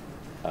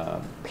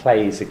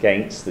plays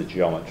against the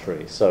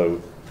geometry.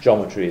 So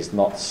geometry is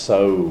not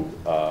so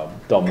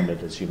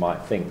dominant as you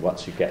might think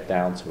once you get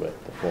down to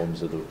it, the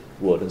forms of the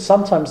wood. And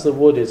sometimes the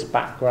wood is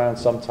background,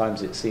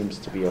 sometimes it seems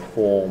to be a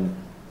form,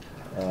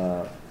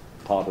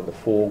 part of the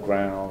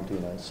foreground,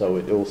 so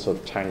it all sort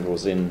of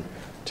tangles in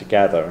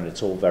together, and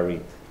it's all very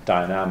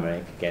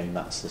dynamic. Again,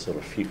 that's the sort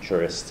of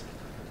futurist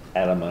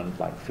element,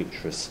 like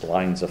futurist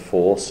lines of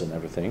force and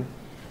everything.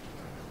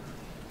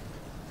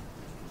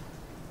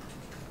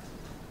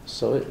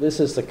 So this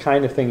is the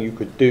kind of thing you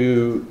could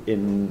do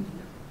in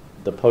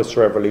the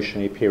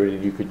post-revolutionary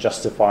period. You could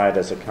justify it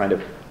as a kind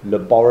of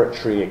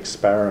laboratory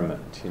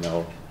experiment,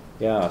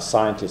 Yeah,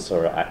 scientists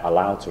are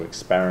allowed to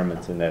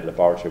experiment in their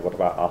laboratory. What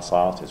about us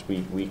artists?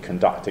 We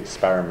conduct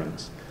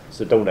experiments.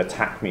 So don't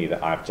attack me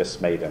that I've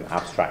just made an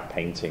abstract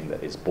painting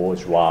that is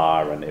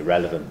bourgeois and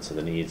irrelevant to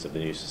the needs of the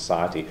new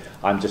society.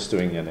 I'm just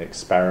doing an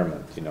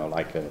experiment,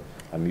 like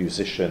a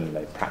musician.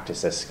 They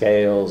practice their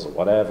scales or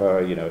whatever.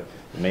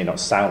 It may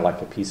not sound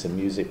like a piece of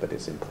music, but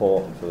it's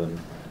important for them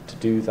to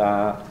do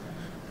that.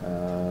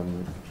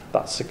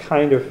 That's the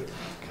kind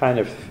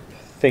of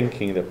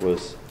thinking that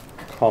was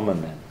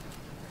common then.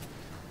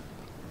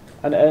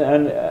 And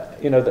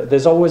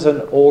there's always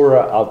an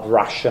aura of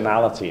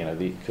rationality,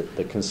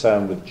 the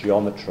concern with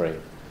geometry.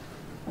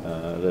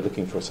 They're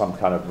looking for some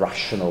kind of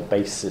rational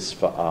basis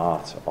for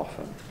art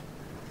often.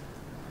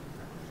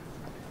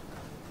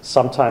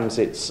 Sometimes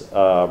it's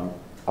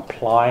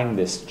applying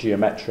this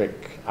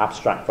geometric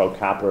abstract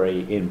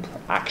vocabulary in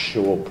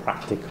actual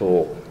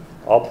practical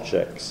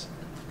objects,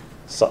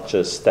 such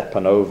as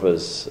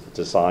Stepanova's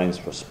designs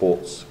for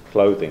sports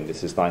clothing.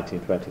 This is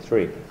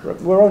 1923.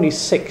 We're only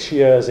 6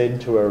 years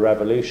into a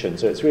revolution,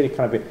 so it's really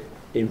kind of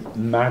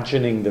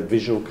imagining the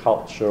visual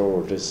culture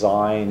or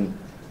design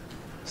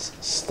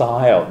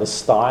style, the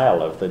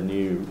style of the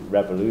new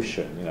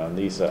revolution, you know, and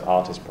these are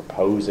artists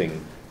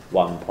proposing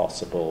one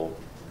possible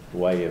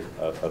way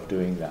of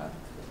doing that.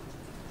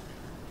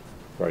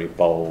 Very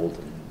bold,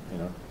 and, you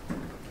know,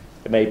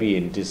 it may be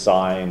in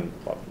design,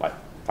 like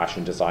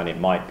fashion design, it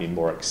might be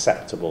more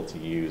acceptable to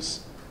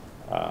use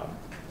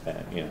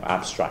you know,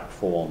 abstract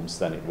forms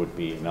than it would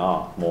be in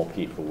art. More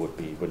people would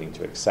be willing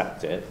to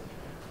accept it.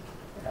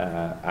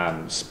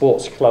 And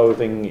sports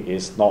clothing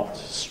is not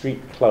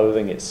street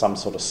clothing, it's some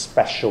sort of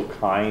special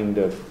kind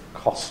of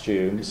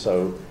costume,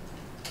 so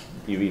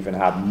you even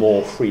have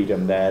more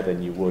freedom there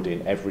than you would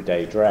in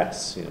everyday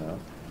dress, you know.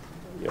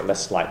 You're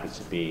less likely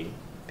to be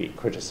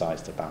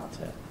criticized about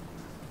it.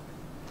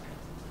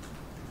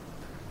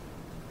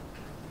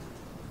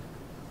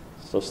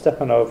 So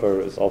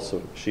Stepanova is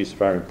also, she's a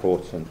very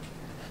important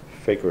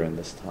figure in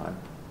this time.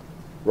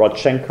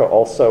 Rodchenko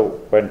also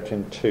went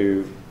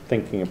into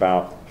thinking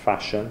about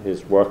fashion,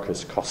 his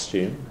worker's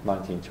costume,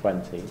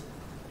 1920.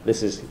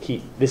 This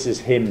is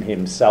him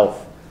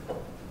himself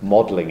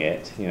modeling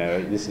it. You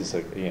know, this is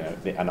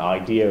an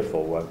idea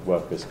for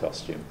worker's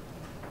costume,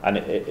 and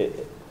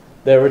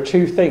there are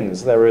two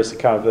things. There is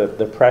kind of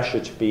the pressure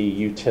to be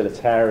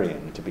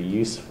utilitarian, to be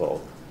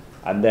useful,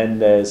 and then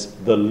there's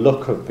the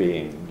look of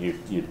being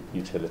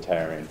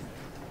utilitarian.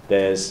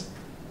 There's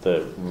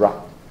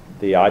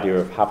the idea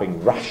of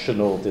having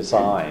rational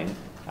design.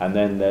 And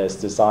then there's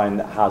design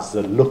that has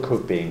the look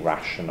of being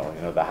rational,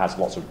 you know, that has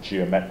lots of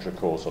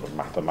geometrical, sort of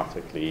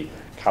mathematically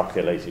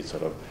calculated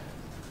sort of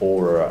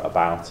aura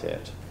about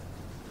it.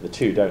 The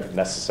two don't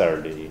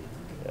necessarily,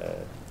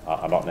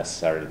 are not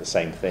necessarily the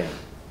same thing.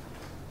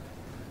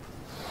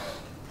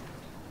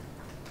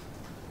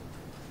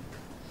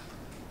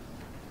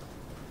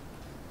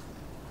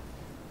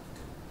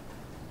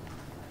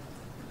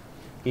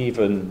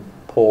 Even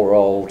poor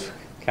old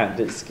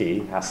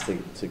Kandinsky has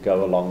to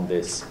go along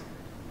this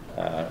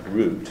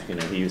route. You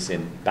know, he was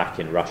back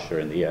in Russia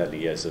in the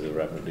early years of the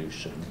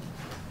revolution,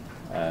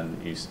 and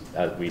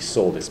we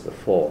saw this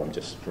before. I'm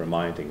just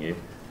reminding you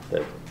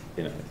that,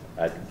 you know,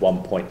 at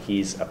one point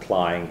he's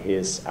applying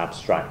his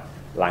abstract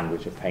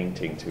language of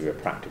painting to a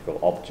practical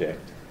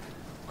object.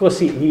 Of course,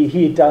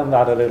 he'd done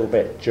that a little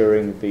bit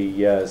during the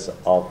years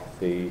of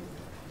the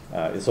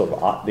sort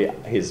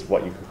of his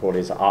what you could call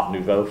his Art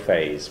Nouveau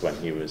phase when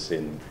he was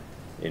in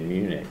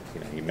Munich.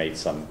 You know, he made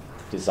some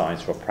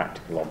designs for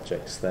practical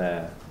objects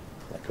there,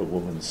 like a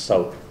woman's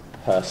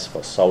purse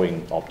for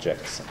sewing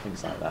objects and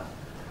things like that.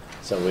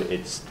 So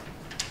it's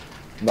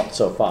not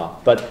so far.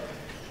 But,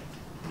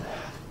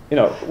 you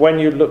know, when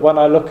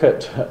I look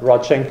at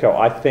Rodchenko,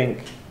 I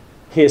think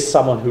here's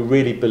someone who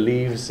really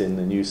believes in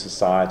the new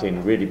society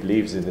and really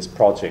believes in this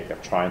project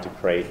of trying to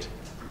create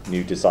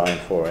new design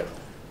for it.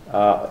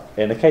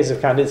 In the case of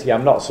Kandinsky,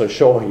 I'm not so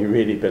sure he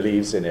really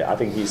believes in it. I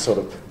think he's sort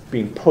of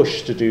being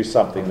pushed to do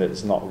something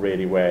that's not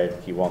really where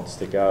he wants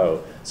to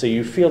go. So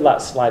you feel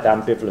that slight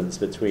ambivalence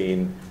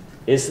between,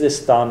 is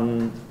this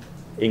done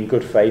in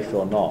good faith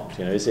or not?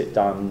 You know, is it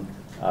done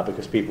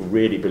because people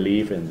really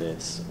believe in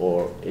this,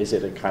 or is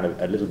it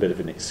a little bit of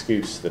an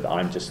excuse that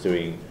I'm just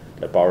doing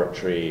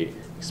laboratory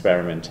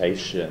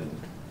experimentation?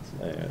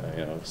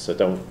 You know, so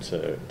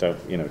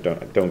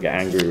don't get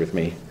angry with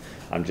me.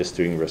 I'm just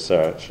doing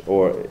research.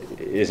 Or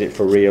is it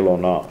for real or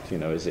not? You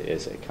know, is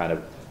it kind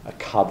of a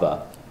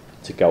cover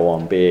to go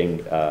on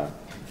being a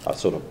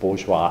sort of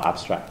bourgeois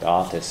abstract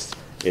artist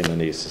in the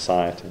new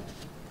society?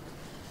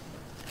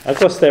 Of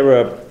course, there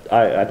are.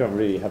 I don't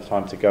really have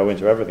time to go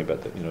into everything,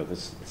 but you know, the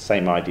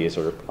same ideas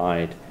are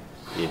applied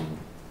in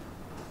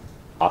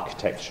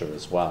architecture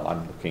as well.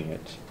 I'm looking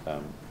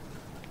at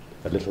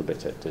a little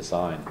bit at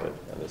design,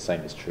 but the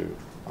same is true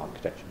of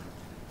architecture.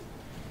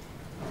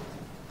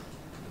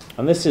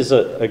 And this is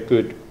a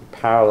good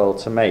parallel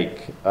to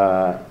make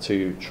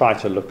to try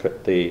to look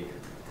at the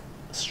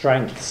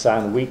strengths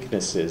and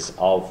weaknesses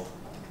of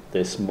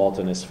this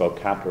modernist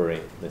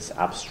vocabulary, this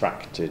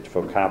abstracted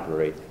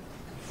vocabulary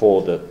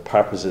for the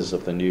purposes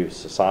of the new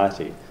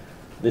society.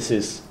 This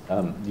is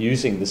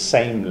using the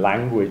same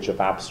language of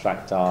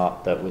abstract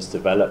art that was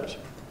developed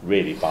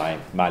really by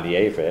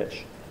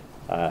Malevich.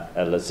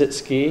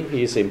 Lazitsky,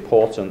 he's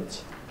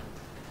important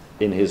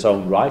in his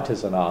own right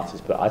as an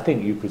artist, but I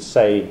think you could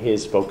say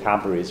his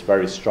vocabulary is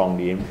very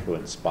strongly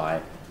influenced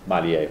by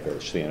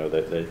Malevich. You know,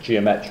 the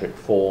geometric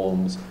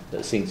forms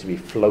that seem to be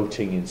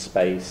floating in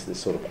space, this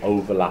sort of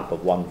overlap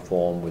of one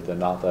form with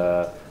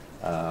another,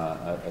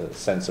 a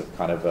sense of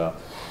kind of a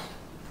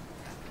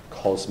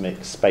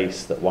cosmic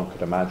space that one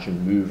could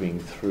imagine moving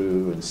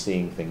through and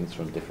seeing things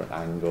from different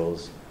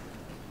angles.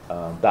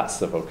 That's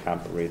the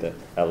vocabulary that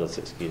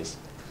Lazitsky has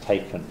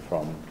taken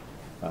from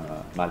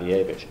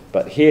Malevich.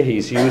 But here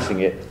he's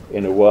using it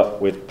in a work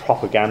with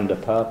propaganda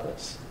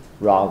purpose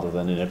rather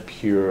than in a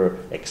pure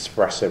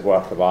expressive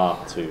work of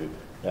art to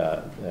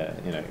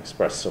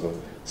express sort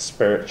of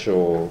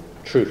spiritual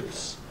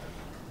truths,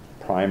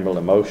 primal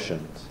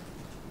emotions.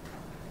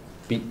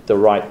 beat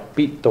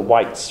the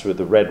whites with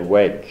the red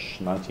wedge,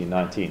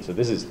 1919. So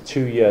this is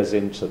 2 years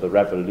into the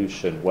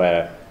revolution,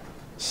 where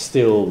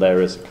still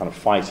there is kind of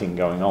fighting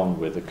going on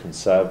with the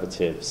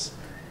conservatives.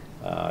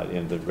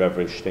 The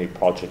revolutionary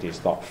project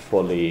is not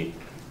fully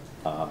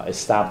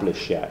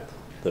established yet.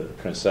 The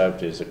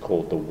conservatives are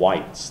called the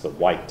whites, the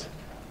white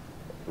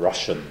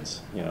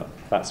Russians.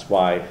 That's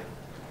why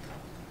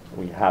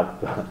we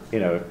have,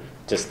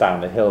 just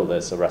down the hill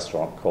there's a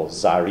restaurant called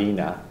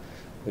Tsarina,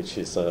 which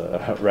is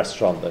a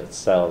restaurant that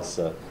sells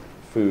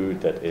food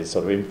that is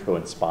sort of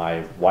influenced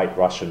by white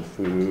Russian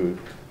food.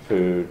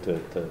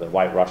 The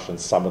white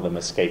Russians, some of them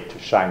escaped to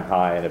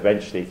Shanghai and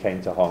eventually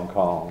came to Hong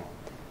Kong.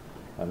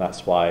 And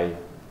that's why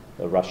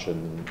the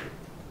Russian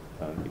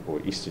or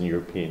Eastern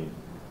European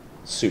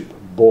soup,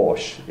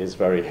 borscht, is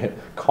very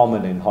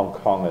common in Hong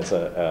Kong as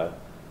a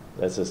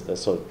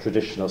sort of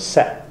traditional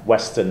set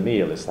Western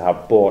meal, is to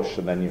have borscht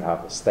and then you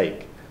have a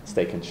steak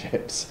and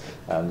chips.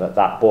 And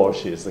that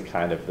borscht is the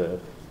kind of the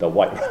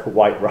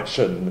white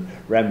Russian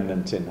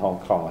remnant in Hong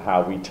Kong,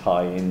 how we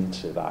tie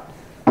into that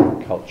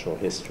cultural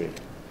history.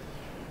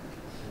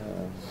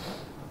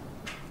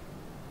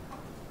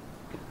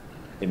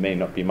 It may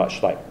not be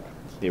much like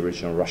the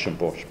original Russian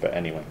borscht, but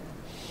anyway.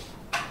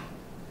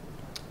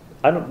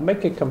 I don't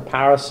make a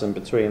comparison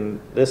between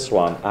this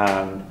one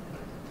and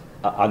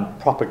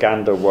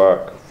propaganda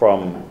work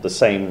from the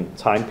same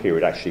time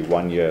period, actually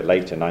 1 year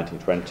later,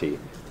 1920,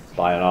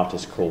 by an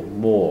artist called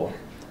Moore,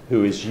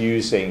 who is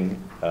using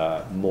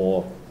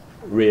more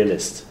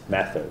realist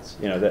methods.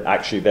 That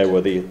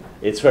actually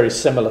it's very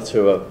similar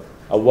to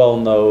a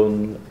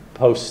well-known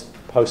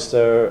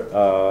poster,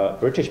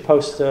 British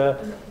poster,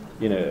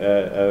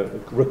 a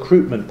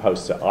recruitment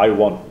poster. I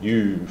want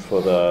you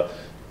to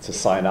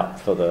sign up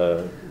for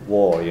the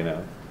war,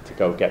 to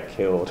go get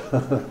killed.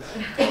 The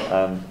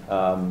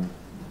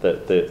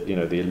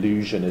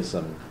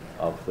illusionism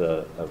of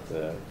the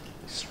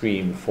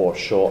extreme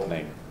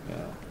foreshortening.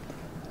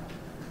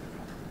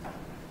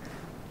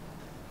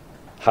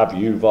 Have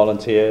you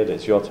volunteered?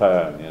 It's your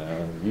turn.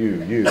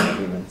 You.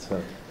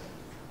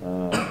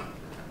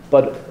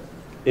 But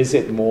is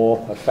it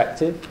more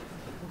effective?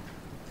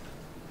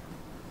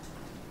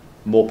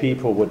 More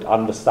people would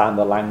understand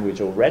the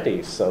language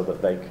already, so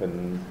that they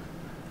can,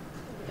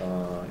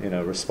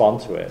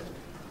 respond to it.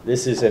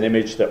 This is an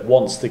image that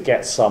wants to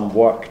get some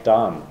work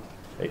done.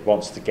 It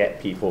wants to get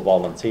people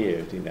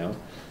volunteered. It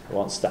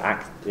wants to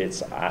act.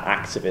 It's an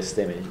activist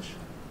image.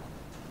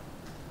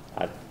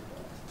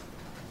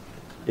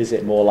 Is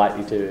it more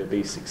likely to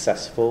be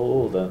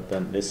successful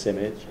than this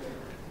image?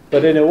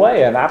 But in a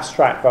way, an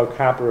abstract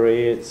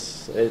vocabulary,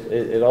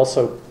 it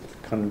also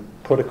can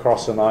put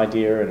across an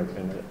idea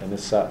in a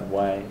certain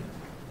way.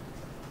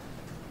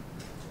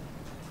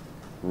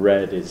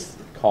 Red is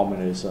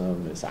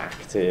communism, it's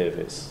active,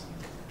 it's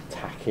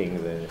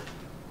attacking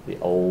the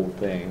old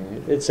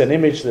thing. It's an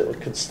image that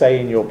could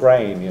stay in your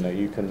brain.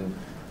 You can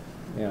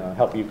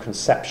help you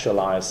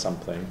conceptualize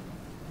something.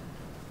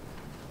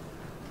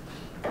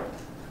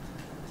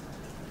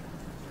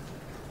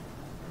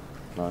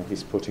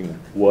 He's putting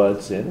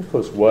words in. Of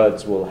course,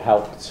 words will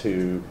help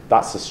to...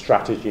 That's a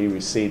strategy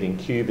we see in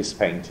Cubist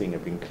painting,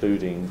 of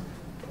including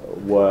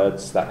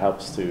words. That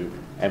helps to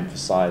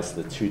emphasize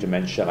the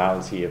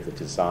two-dimensionality of the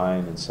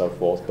design and so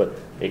forth. But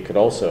it could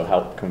also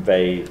help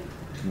convey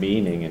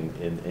meaning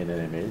in an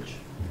image.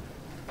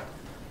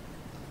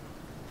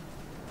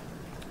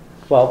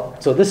 Well,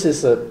 so this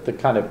is the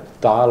kind of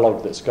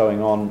dialogue that's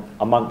going on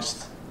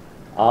amongst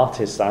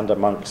artists and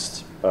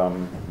amongst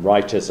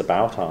writers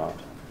about art.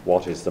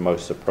 What is the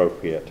most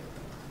appropriate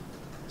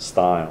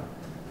style?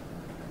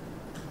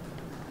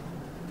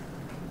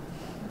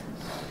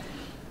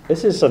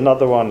 This is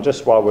another one,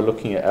 just while we're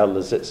looking at El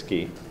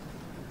Lissitzky,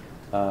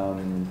 a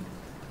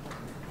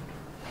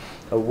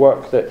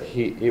work that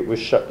it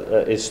was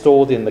is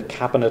stored in the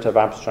Cabinet of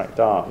Abstract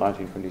Art,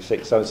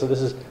 1926. So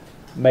this is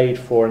made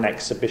for an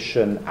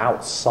exhibition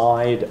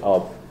outside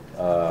of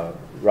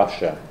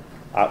Russia,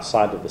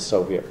 outside of the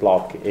Soviet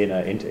bloc, in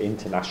an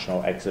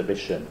international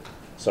exhibition.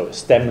 So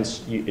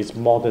it's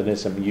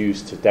modernism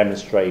used to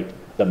demonstrate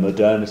the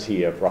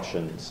modernity of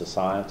Russian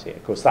society.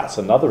 Of course, that's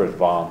another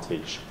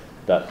advantage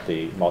that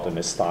the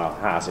modernist style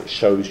has. It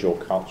shows your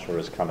culture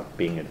as kind of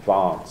being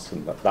advanced,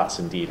 and that's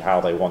indeed how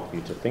they want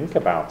you to think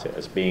about it,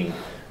 as being,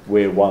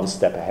 we're one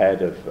step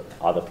ahead of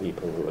other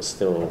people who are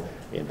still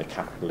in the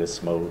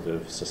capitalist mode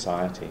of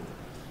society.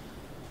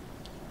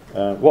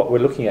 What we're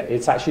looking at,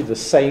 it's actually the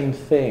same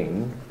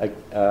thing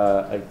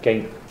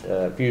again,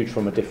 viewed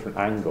from a different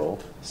angle,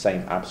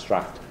 same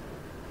abstract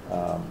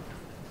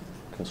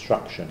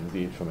construction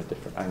viewed from a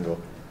different angle.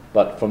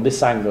 But from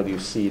this angle you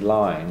see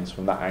lines,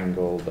 from that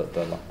angle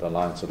the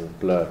lines sort of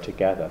blur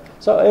together.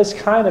 So it's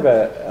kind of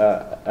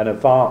an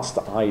advanced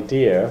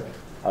idea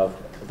of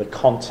the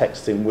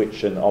context in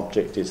which an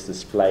object is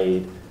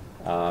displayed,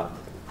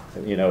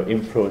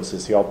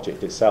 influences the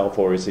object itself,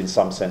 or is in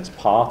some sense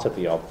part of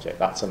the object.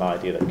 That's an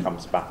idea that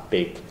comes back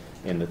big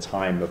in the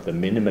time of the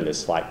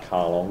minimalists like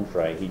Carl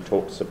Andre. He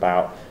talks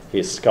about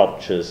his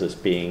sculptures as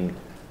being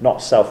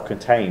not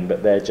self-contained,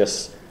 but they're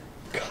just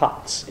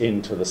cuts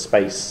into the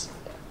space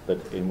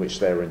in which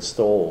they're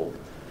installed.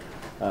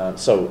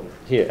 So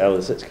here,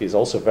 Elizetzky is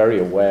also very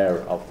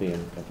aware of the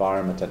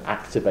environment and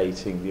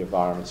activating the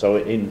environment. So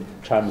in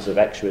terms of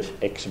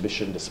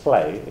exhibition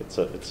display,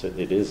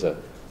 it is a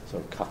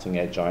sort of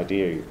cutting-edge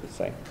idea, you could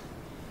say.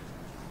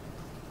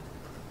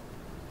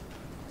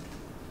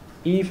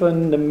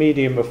 Even the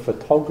medium of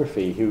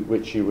photography,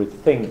 which you would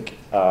think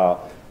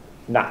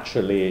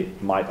naturally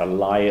might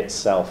ally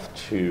itself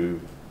to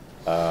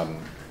a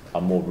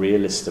more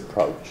realist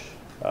approach.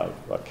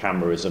 A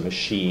camera is a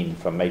machine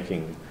for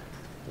making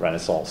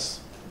Renaissance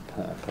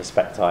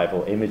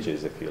perspectival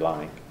images, if you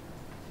like.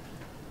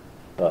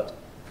 But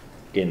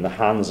in the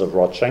hands of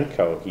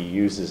Rodchenko, he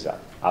uses it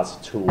as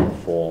a tool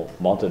for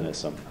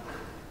modernism.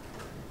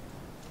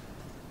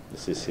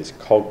 This is his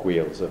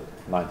cogwheels of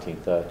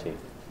 1930.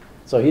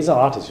 So he's an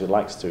artist who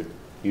likes to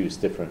use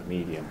different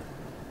medium.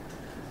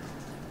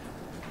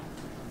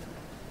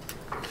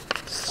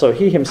 So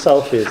he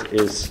himself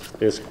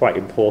is quite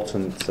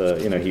important.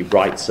 He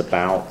writes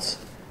about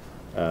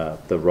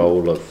the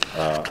role of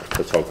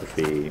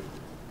photography.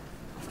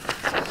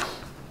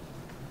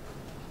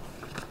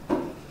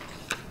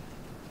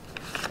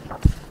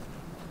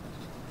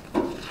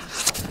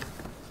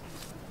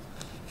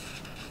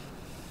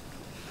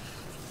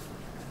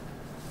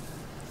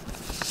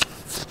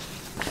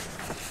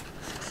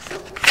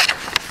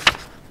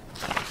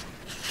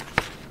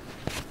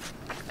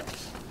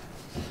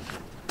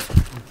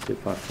 See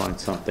if I find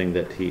something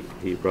that he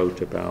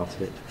wrote about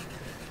it.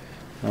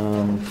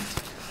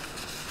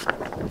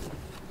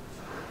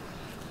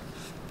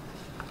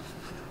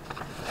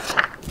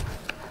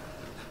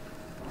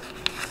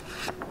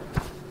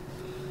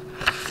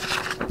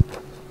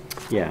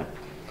 Yeah.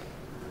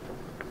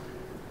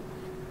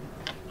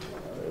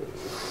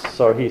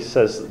 So he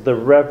says, the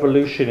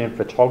revolution in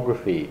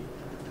photography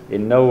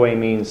in no way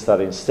means that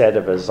instead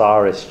of a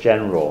czarist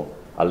general,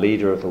 a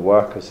leader of the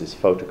workers is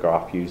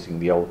photographed using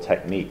the old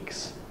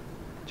techniques,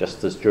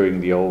 just as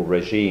during the old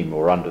regime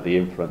or under the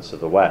influence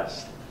of the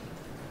West.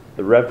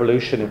 The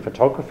revolution in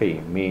photography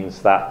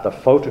means that the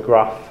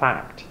photograph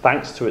fact,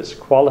 thanks to its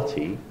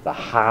quality, the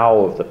how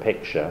of the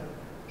picture,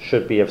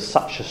 should be of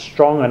such a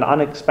strong and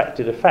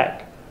unexpected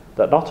effect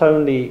that not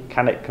only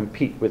can it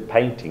compete with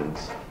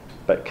paintings,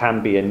 but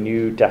can be a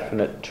new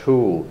definite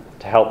tool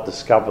to help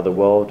discover the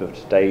world of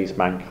today's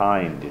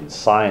mankind in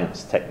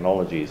science,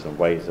 technologies, and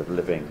ways of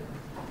living.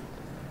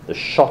 The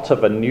shot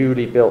of a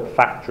newly built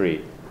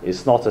factory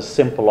is not a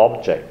simple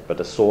object, but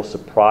a source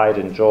of pride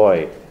and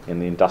joy in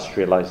the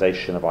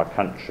industrialization of our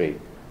country,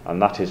 and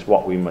that is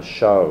what we must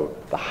show,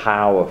 the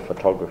how of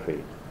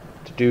photography.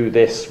 To do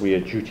this, we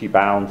are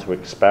duty-bound to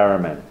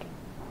experiment,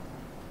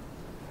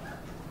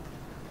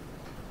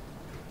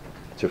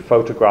 to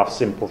photograph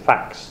simple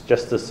facts,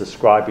 just as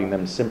describing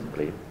them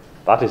simply.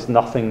 That is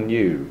nothing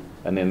new,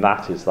 and in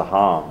that is the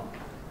harm.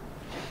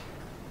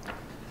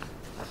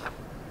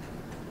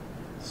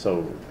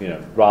 So,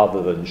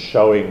 rather than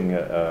showing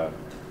a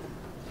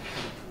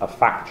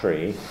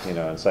factory,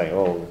 and saying,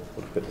 oh,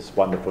 look at this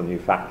wonderful new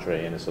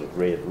factory in a sort of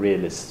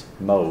realist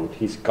mode,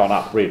 he's gone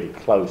up really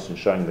close and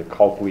showing the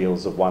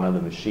cogwheels of one of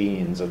the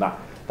machines, and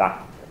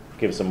that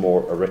gives a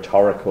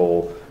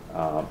rhetorical,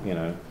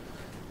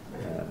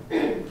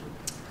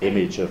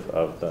 image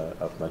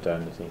of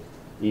modernity,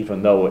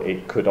 even though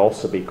it could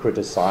also be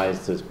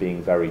criticized as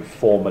being very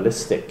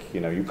formalistic.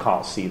 You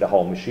can't see the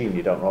whole machine,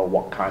 you don't know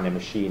what kind of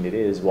machine it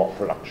is, what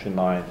production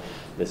line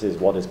this is,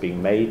 what is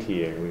being made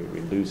here.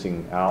 We're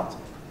losing out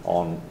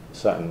on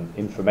certain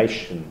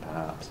information,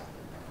 perhaps,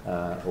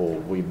 or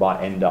we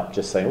might end up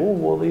just saying, oh,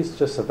 well, these are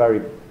just a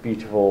very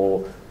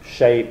beautiful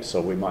shapes,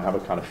 or we might have a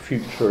kind of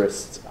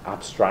futurist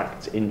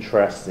abstract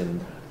interest in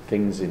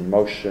things in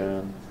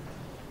motion.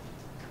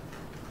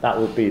 That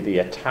would be the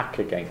attack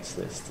against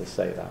this, to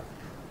say that.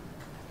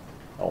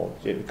 Or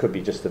it could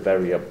be just a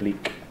very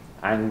oblique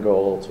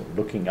angle,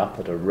 looking up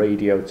at a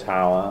radio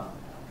tower.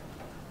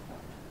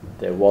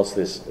 There was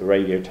this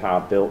radio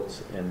tower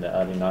built in the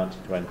early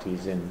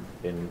 1920s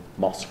in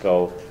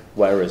Moscow,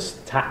 whereas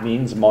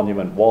Tatnin's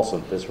monument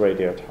wasn't, this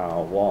radio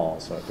tower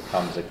was. So it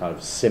becomes a kind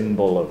of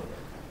symbol of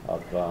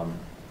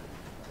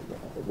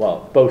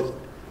both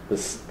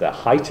the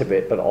height of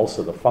it, but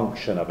also the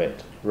function of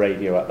it.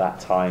 Radio at that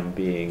time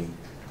being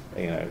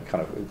kind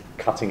of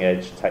cutting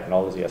edge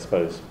technology. I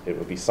suppose it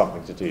would be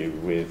something to do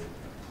with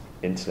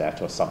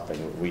internet or something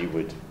that we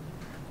would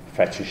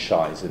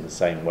fetishize in the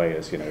same way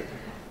as,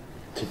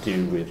 to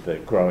do with the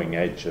growing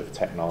edge of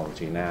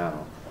technology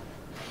now.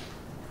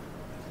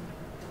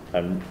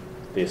 And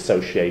the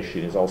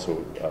association is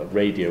also,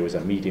 radio is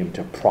a medium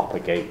to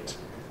propagate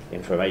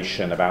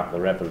information about the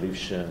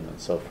revolution and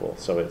so forth.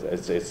 So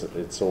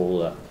it's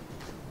all,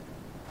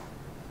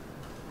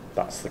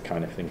 that's the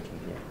kind of thinking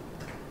here.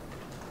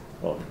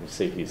 Well, you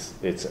see,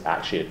 it's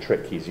actually a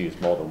trick he's used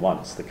more than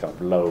once, the kind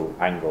of low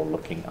angle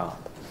looking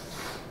up.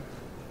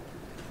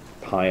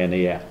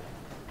 Pioneer.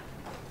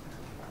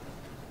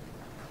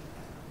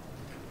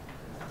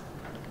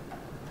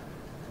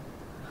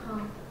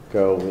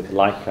 Girl with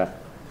Leica.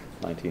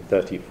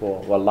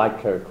 1934. Well,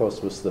 Leica, of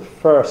course, was the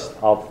first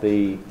of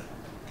the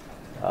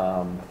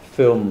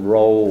film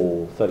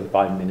roll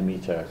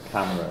 35mm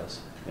cameras.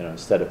 You know,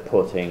 instead of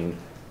putting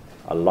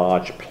a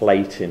large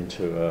plate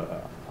into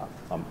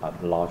a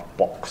large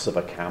box of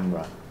a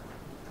camera,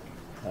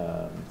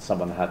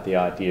 someone had the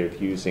idea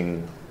of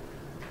using,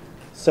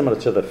 similar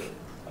to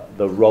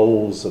the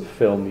rolls of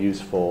film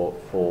used for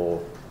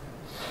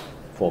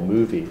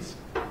movies,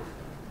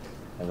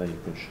 and then you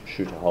can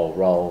shoot a whole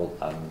roll,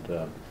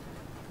 and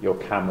your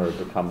camera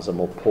becomes a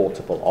more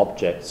portable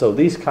object. So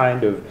these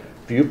kind of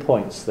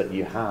viewpoints that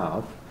you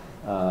have,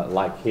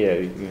 like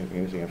here,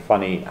 using a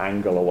funny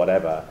angle or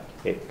whatever,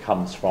 it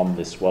comes from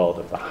this world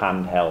of the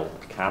handheld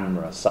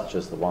camera, such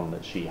as the one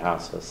that she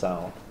has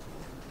herself.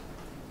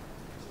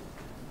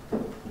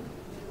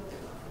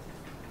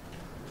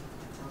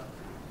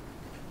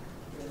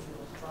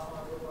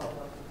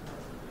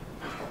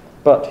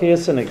 But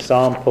here's an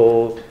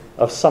example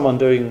of someone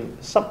doing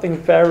something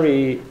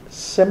very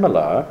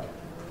similar,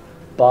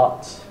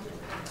 but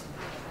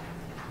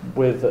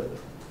with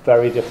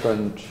very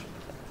different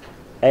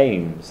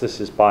aims. This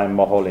is by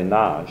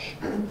Moholy-Nagy,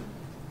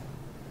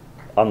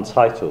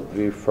 untitled,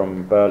 View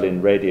from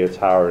Berlin Radio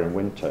Tower in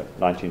Winter,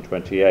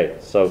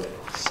 1928. So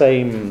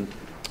same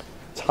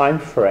time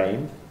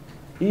frame,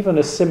 even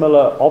a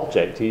similar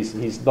object.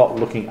 He's not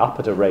looking up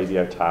at a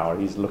radio tower,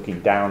 he's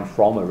looking down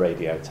from a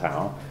radio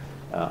tower,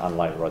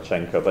 unlike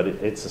Rodchenko, but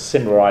it's a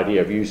similar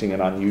idea of using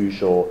an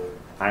unusual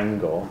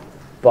angle.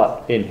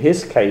 But in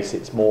his case,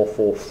 it's more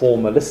for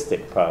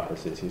formalistic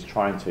purposes. He's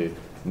trying to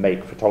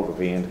make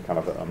photography into kind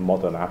of a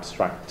modern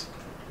abstract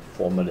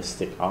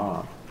formalistic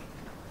art.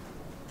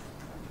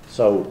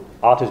 So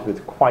artists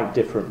with quite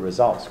different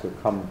results could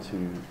come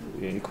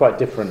to, quite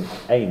different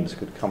aims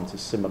could come to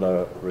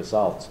similar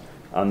results.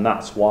 And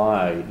that's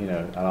why, you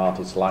know, an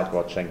artist like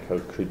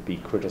Rodchenko could be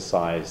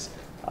criticized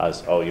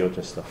as, oh, you're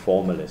just a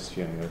formalist,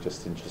 you know, you're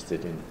just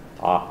interested in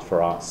art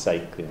for art's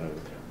sake, you know,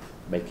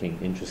 making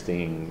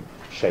interesting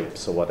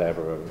shapes or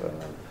whatever,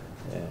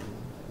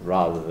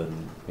 rather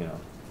than, you know,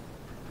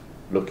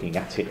 looking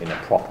at it in a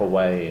proper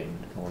way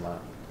and all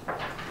that.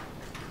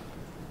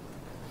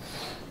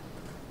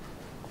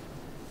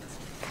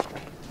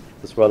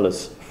 As well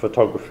as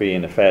photography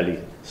in a fairly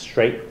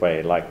straight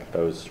way, like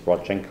those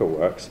Rodchenko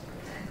works,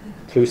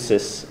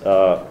 Cloussis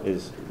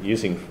is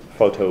using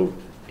photo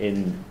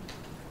in,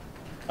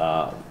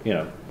 you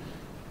know,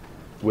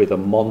 with a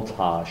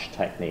montage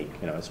technique.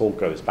 You know, it all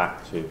goes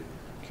back to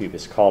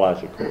Cubist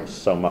collage, of course.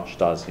 So much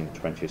does in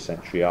 20th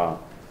century art.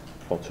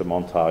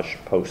 Photomontage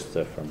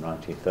poster from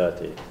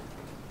 1930.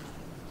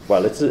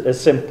 Well, it's a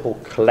simple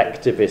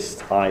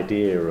collectivist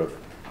idea of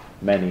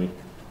many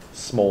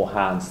small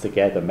hands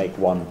together make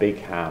one big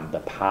hand, the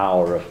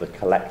power of the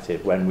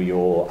collective. When we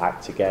all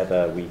act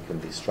together, we can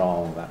be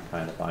strong, that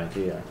kind of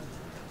idea.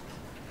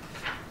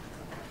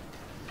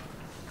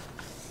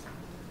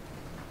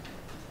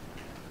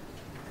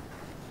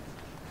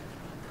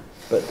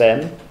 But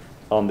then,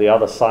 on the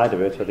other side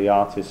of it are the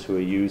artists who are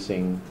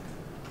using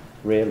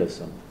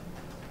realism.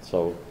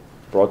 So,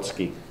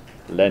 Brodsky,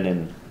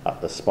 Lenin at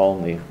the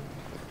Smolny.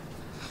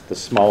 The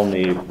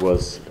Smolny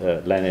was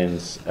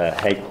Lenin's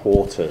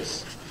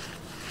headquarters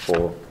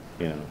for,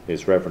 you know,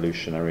 his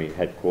revolutionary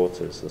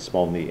headquarters, the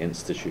Smolny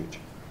Institute.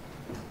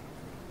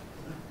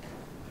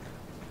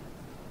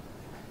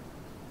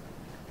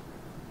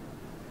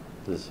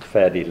 This is a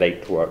fairly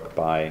late work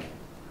by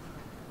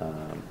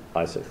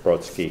Isaac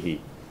Brodsky.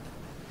 He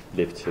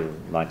lived to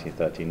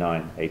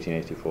 1939,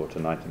 1884 to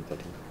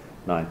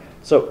 1939.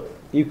 So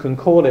you can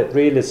call it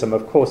realism.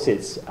 Of course,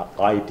 it's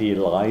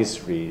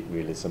idealized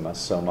realism, as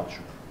so much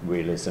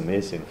realism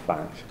is, in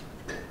fact.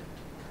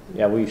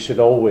 Yeah, we should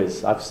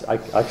always,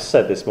 I've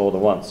said this more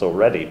than once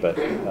already, but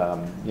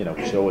you know,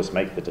 we should always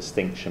make the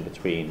distinction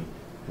between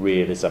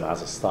realism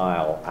as a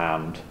style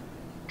and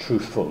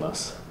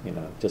truthfulness. You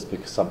know, just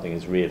because something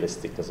is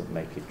realistic doesn't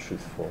make it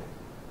truthful.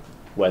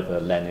 Whether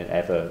Lenin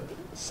ever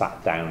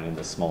sat down in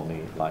the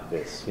Smolny like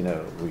this, you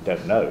know, we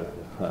don't know.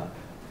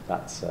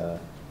 That's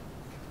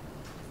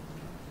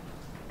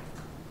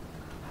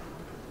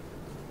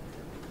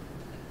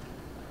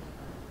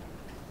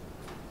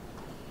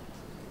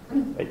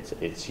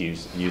it's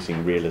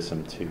using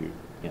realism to,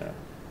 you know,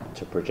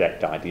 to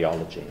project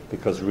ideology,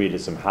 because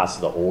realism has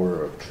the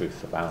aura of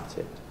truth about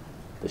it.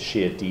 The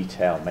sheer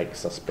detail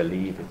makes us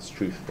believe it's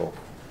truthful,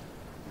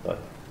 but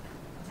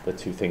the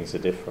two things are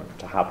different.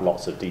 To have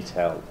lots of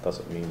detail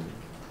doesn't mean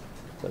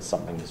that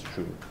something is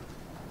true.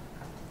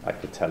 I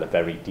could tell a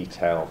very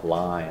detailed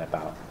lie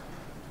about,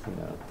 you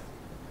know,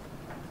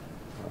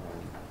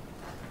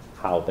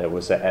 how there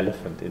was an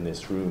elephant in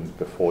this room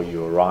before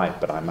you arrived,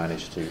 but I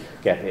managed to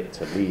get it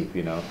to leave,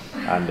 you know,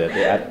 and the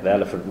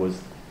elephant was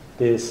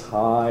this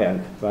high,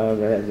 and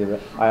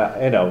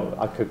you know,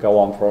 I could go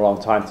on for a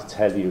long time to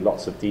tell you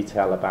lots of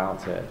detail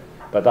about it,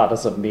 but that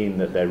doesn't mean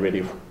that there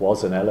really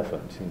was an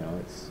elephant, you know.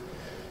 It's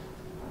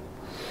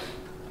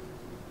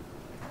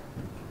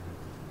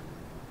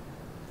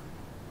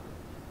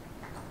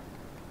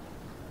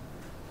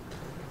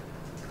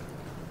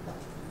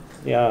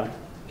yeah.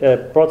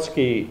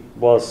 Brodsky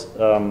was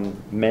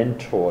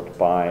mentored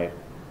by,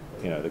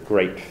 the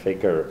great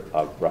figure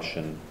of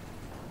Russian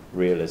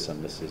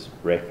realism. This is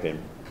Repin,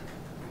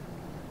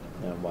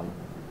 one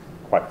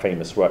quite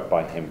famous work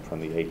by him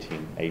from the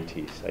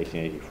 1880s,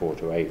 1884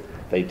 to 8.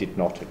 They did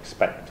not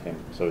expect him.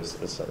 So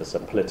as a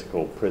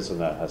political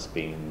prisoner has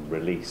been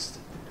released,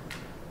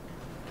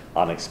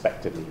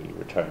 unexpectedly he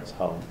returns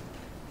home.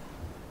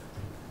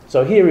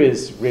 So here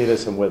is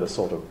realism with a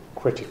sort of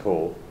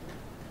critical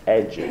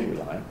edge, if you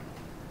like,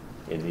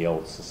 in the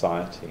old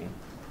society.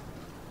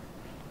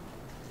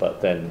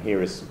 But then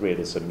here is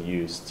realism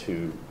used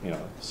to,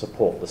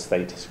 support the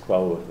status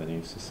quo of the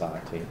new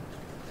society.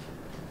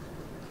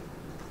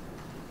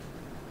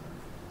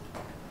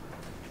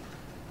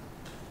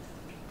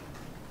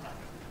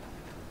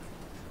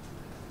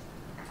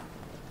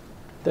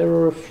 There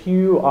are a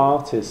few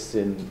artists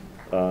in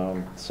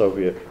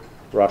Soviet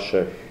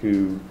Russia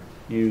who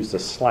used a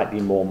slightly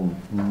more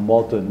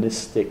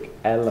modernistic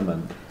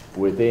element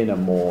within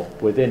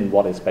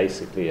what is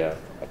basically a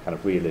kind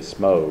of realist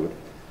mode.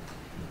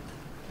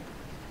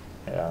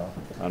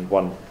 And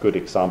one good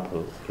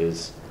example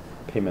is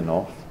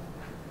Pimenov.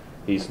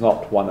 He's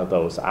not one of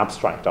those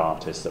abstract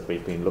artists that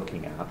we've been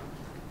looking at,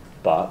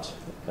 but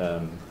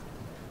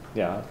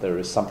there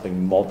is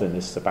something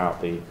modernist about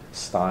the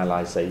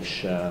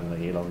stylization,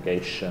 the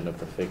elongation of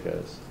the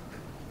figures.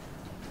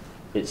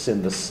 It's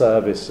in the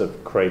service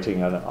of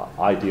creating an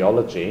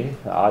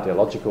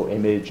ideological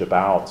image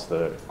about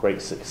the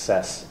great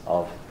success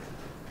of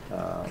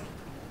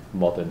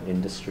modern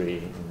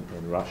industry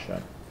in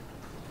Russia,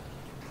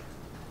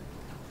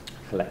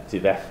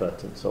 collective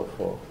effort and so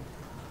forth.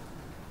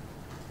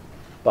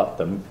 But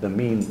the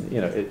mean,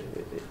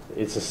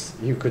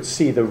 you could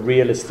see the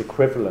realist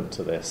equivalent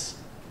to this,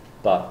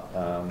 but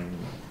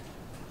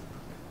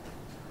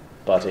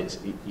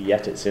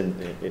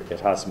it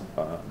has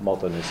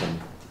modernism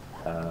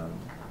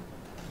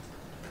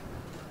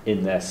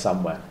in there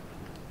somewhere.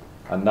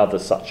 Another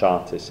such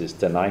artist is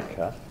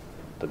Daneyka,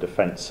 The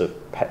Defense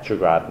of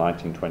Petrograd,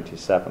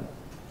 1927.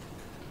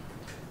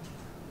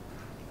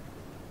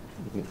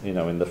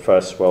 In the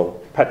first,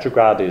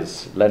 Petrograd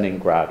is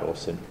Leningrad or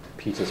St.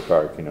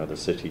 Petersburg. The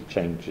city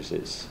changes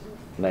its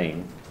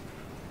name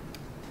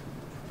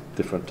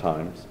different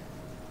times.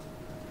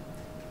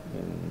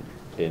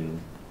 In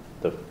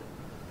the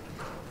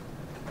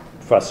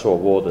First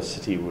World War, the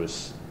city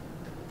was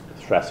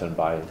threatened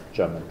by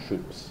German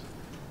troops.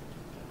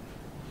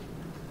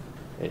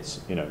 It's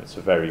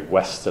a very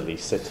westerly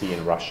city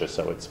in Russia,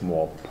 so it's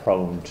more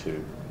prone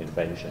to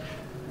invasion.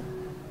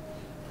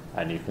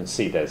 And you can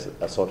see there's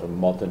a sort of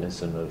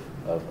modernism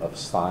of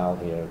style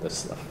here,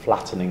 this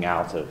flattening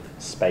out of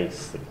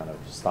space, the kind of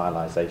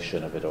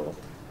stylization of it all.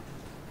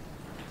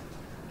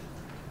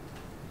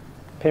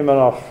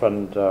 Pimenov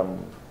and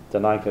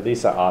Daneyka,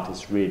 these are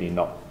artists really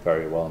not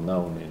very well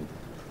known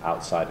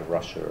outside of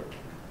Russia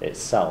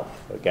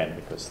itself, again,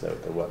 because their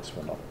works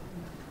were not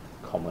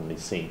commonly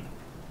seen.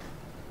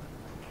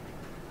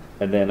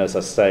 And then, as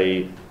I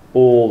say,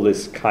 all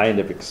this kind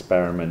of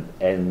experiment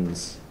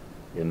ends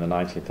in the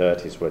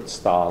 1930s when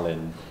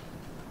Stalin,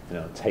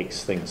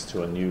 takes things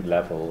to a new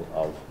level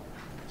of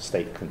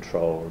state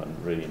control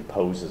and really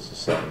imposes a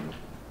certain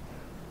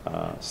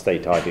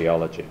state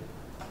ideology.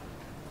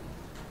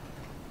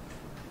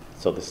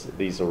 So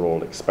these are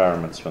all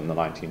experiments from the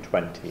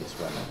 1920s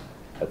when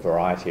a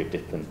variety of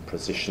different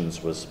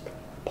positions was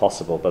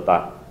possible, but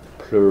that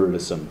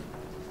pluralism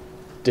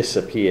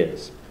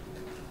disappears.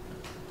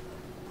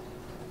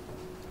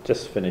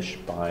 Just finish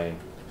by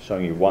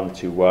showing you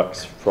 1-2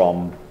 works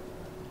from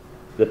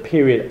the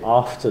period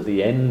after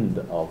the end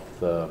of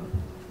the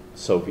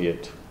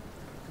Soviet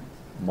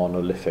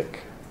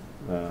monolithic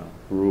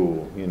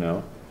rule,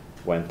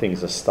 when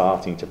things are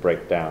starting to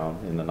break down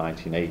in the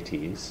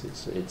 1980s.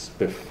 It's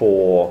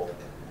before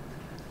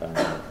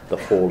the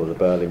fall of the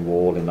Berlin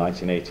Wall in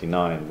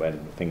 1989 when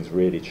things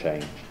really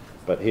changed.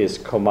 But here's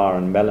Komar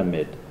and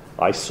Melamid.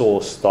 I saw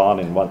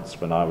Stalin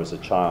once when I was a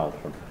child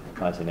from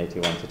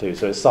 1981 to 2.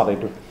 So it's starting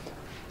to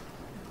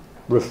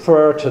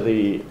refer to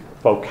the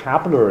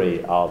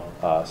vocabulary of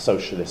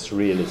socialist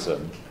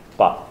realism,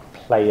 but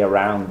play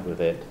around with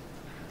it.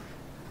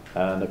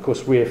 And of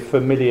course we're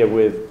familiar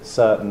with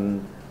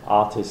certain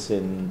artists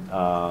in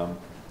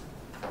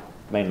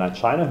mainland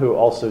China who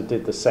also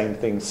did the same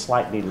thing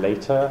slightly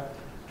later.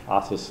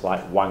 Artists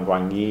like Wang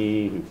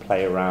Guangyi, who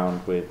play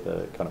around with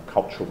the kind of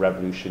Cultural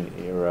Revolution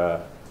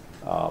era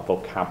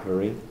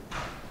vocabulary.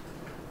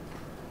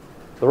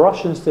 The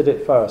Russians did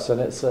it first, and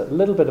it's a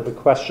little bit of a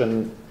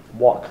question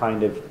what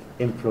kind of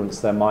influence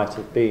there might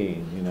have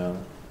been,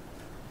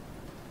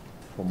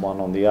 from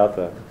one on the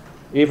other.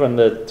 Even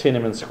the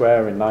Tiananmen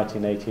Square in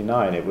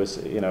 1989, it was,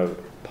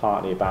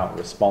 partly about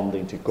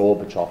responding to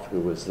Gorbachev, who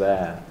was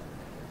there.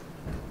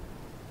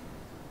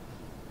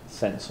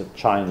 Sense of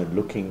China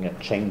looking at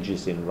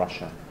changes in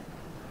Russia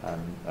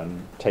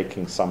and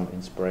taking some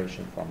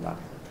inspiration from that.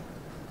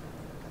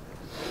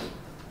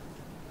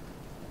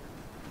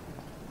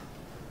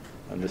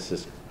 And this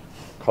is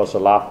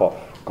Kozolapov,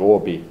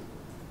 Gorby,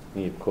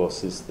 He, of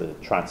course, is the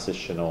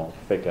transitional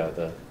figure,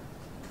 the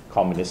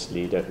communist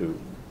leader who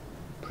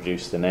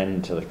produced an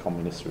end to the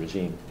communist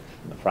regime,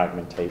 and the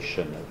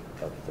fragmentation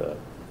of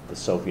the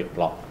Soviet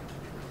bloc.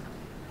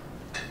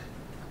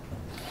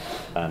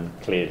 And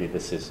clearly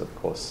this is, of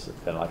course,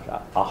 like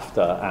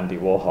after Andy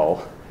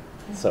Warhol.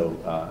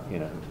 So,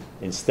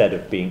 instead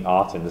of being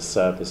art in the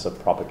service of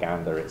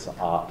propaganda, it's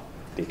art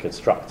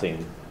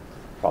deconstructing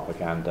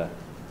propaganda.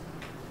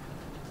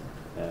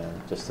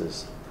 Just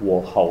as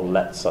Warhol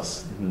lets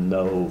us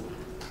know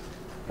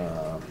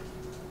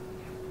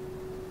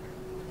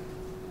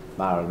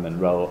Marilyn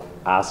Monroe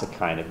as a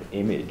kind of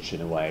image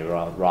in a way,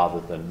 rather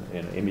than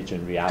image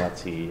and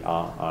reality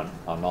are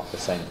not the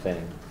same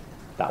thing.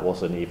 That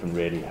wasn't even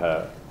really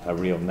her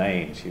real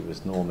name. She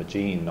was Norma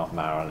Jean, not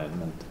Marilyn.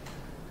 And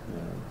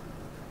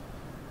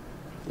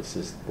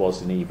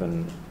wasn't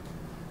even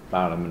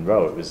Marilyn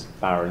Monroe. It was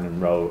Marilyn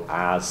Monroe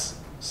as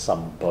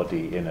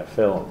somebody in a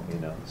film.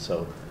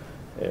 So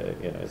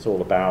it's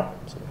all about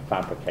sort of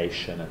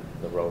fabrication and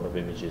the role of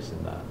images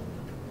in that.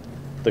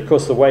 Of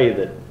course, the way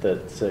that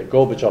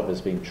Gorbachev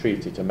has been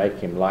treated to make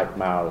him like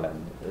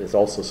Marilyn is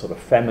also sort of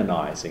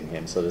feminizing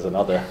him. So there's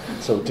another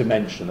sort of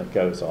dimension that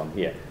goes on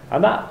here.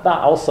 And that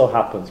also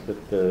happens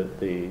with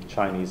the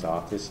Chinese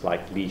artists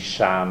like Li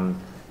Shan,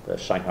 the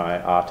Shanghai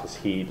artist.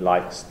 He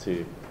liked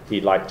to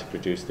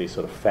produce these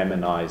sort of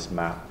feminized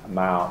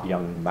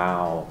young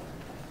Mao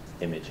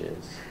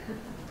images.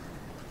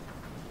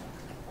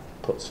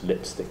 Puts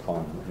lipstick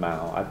on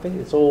Mao. I think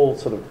it's all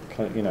sort of,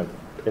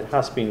 it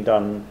has been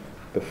done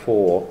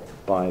before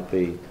by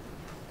the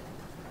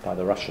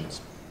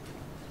Russians.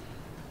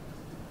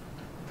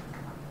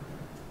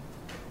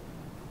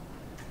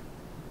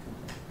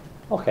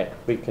 Okay,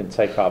 we can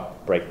take our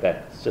break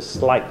there. It's just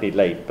slightly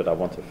late, but I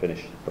want to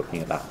finish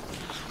looking at that.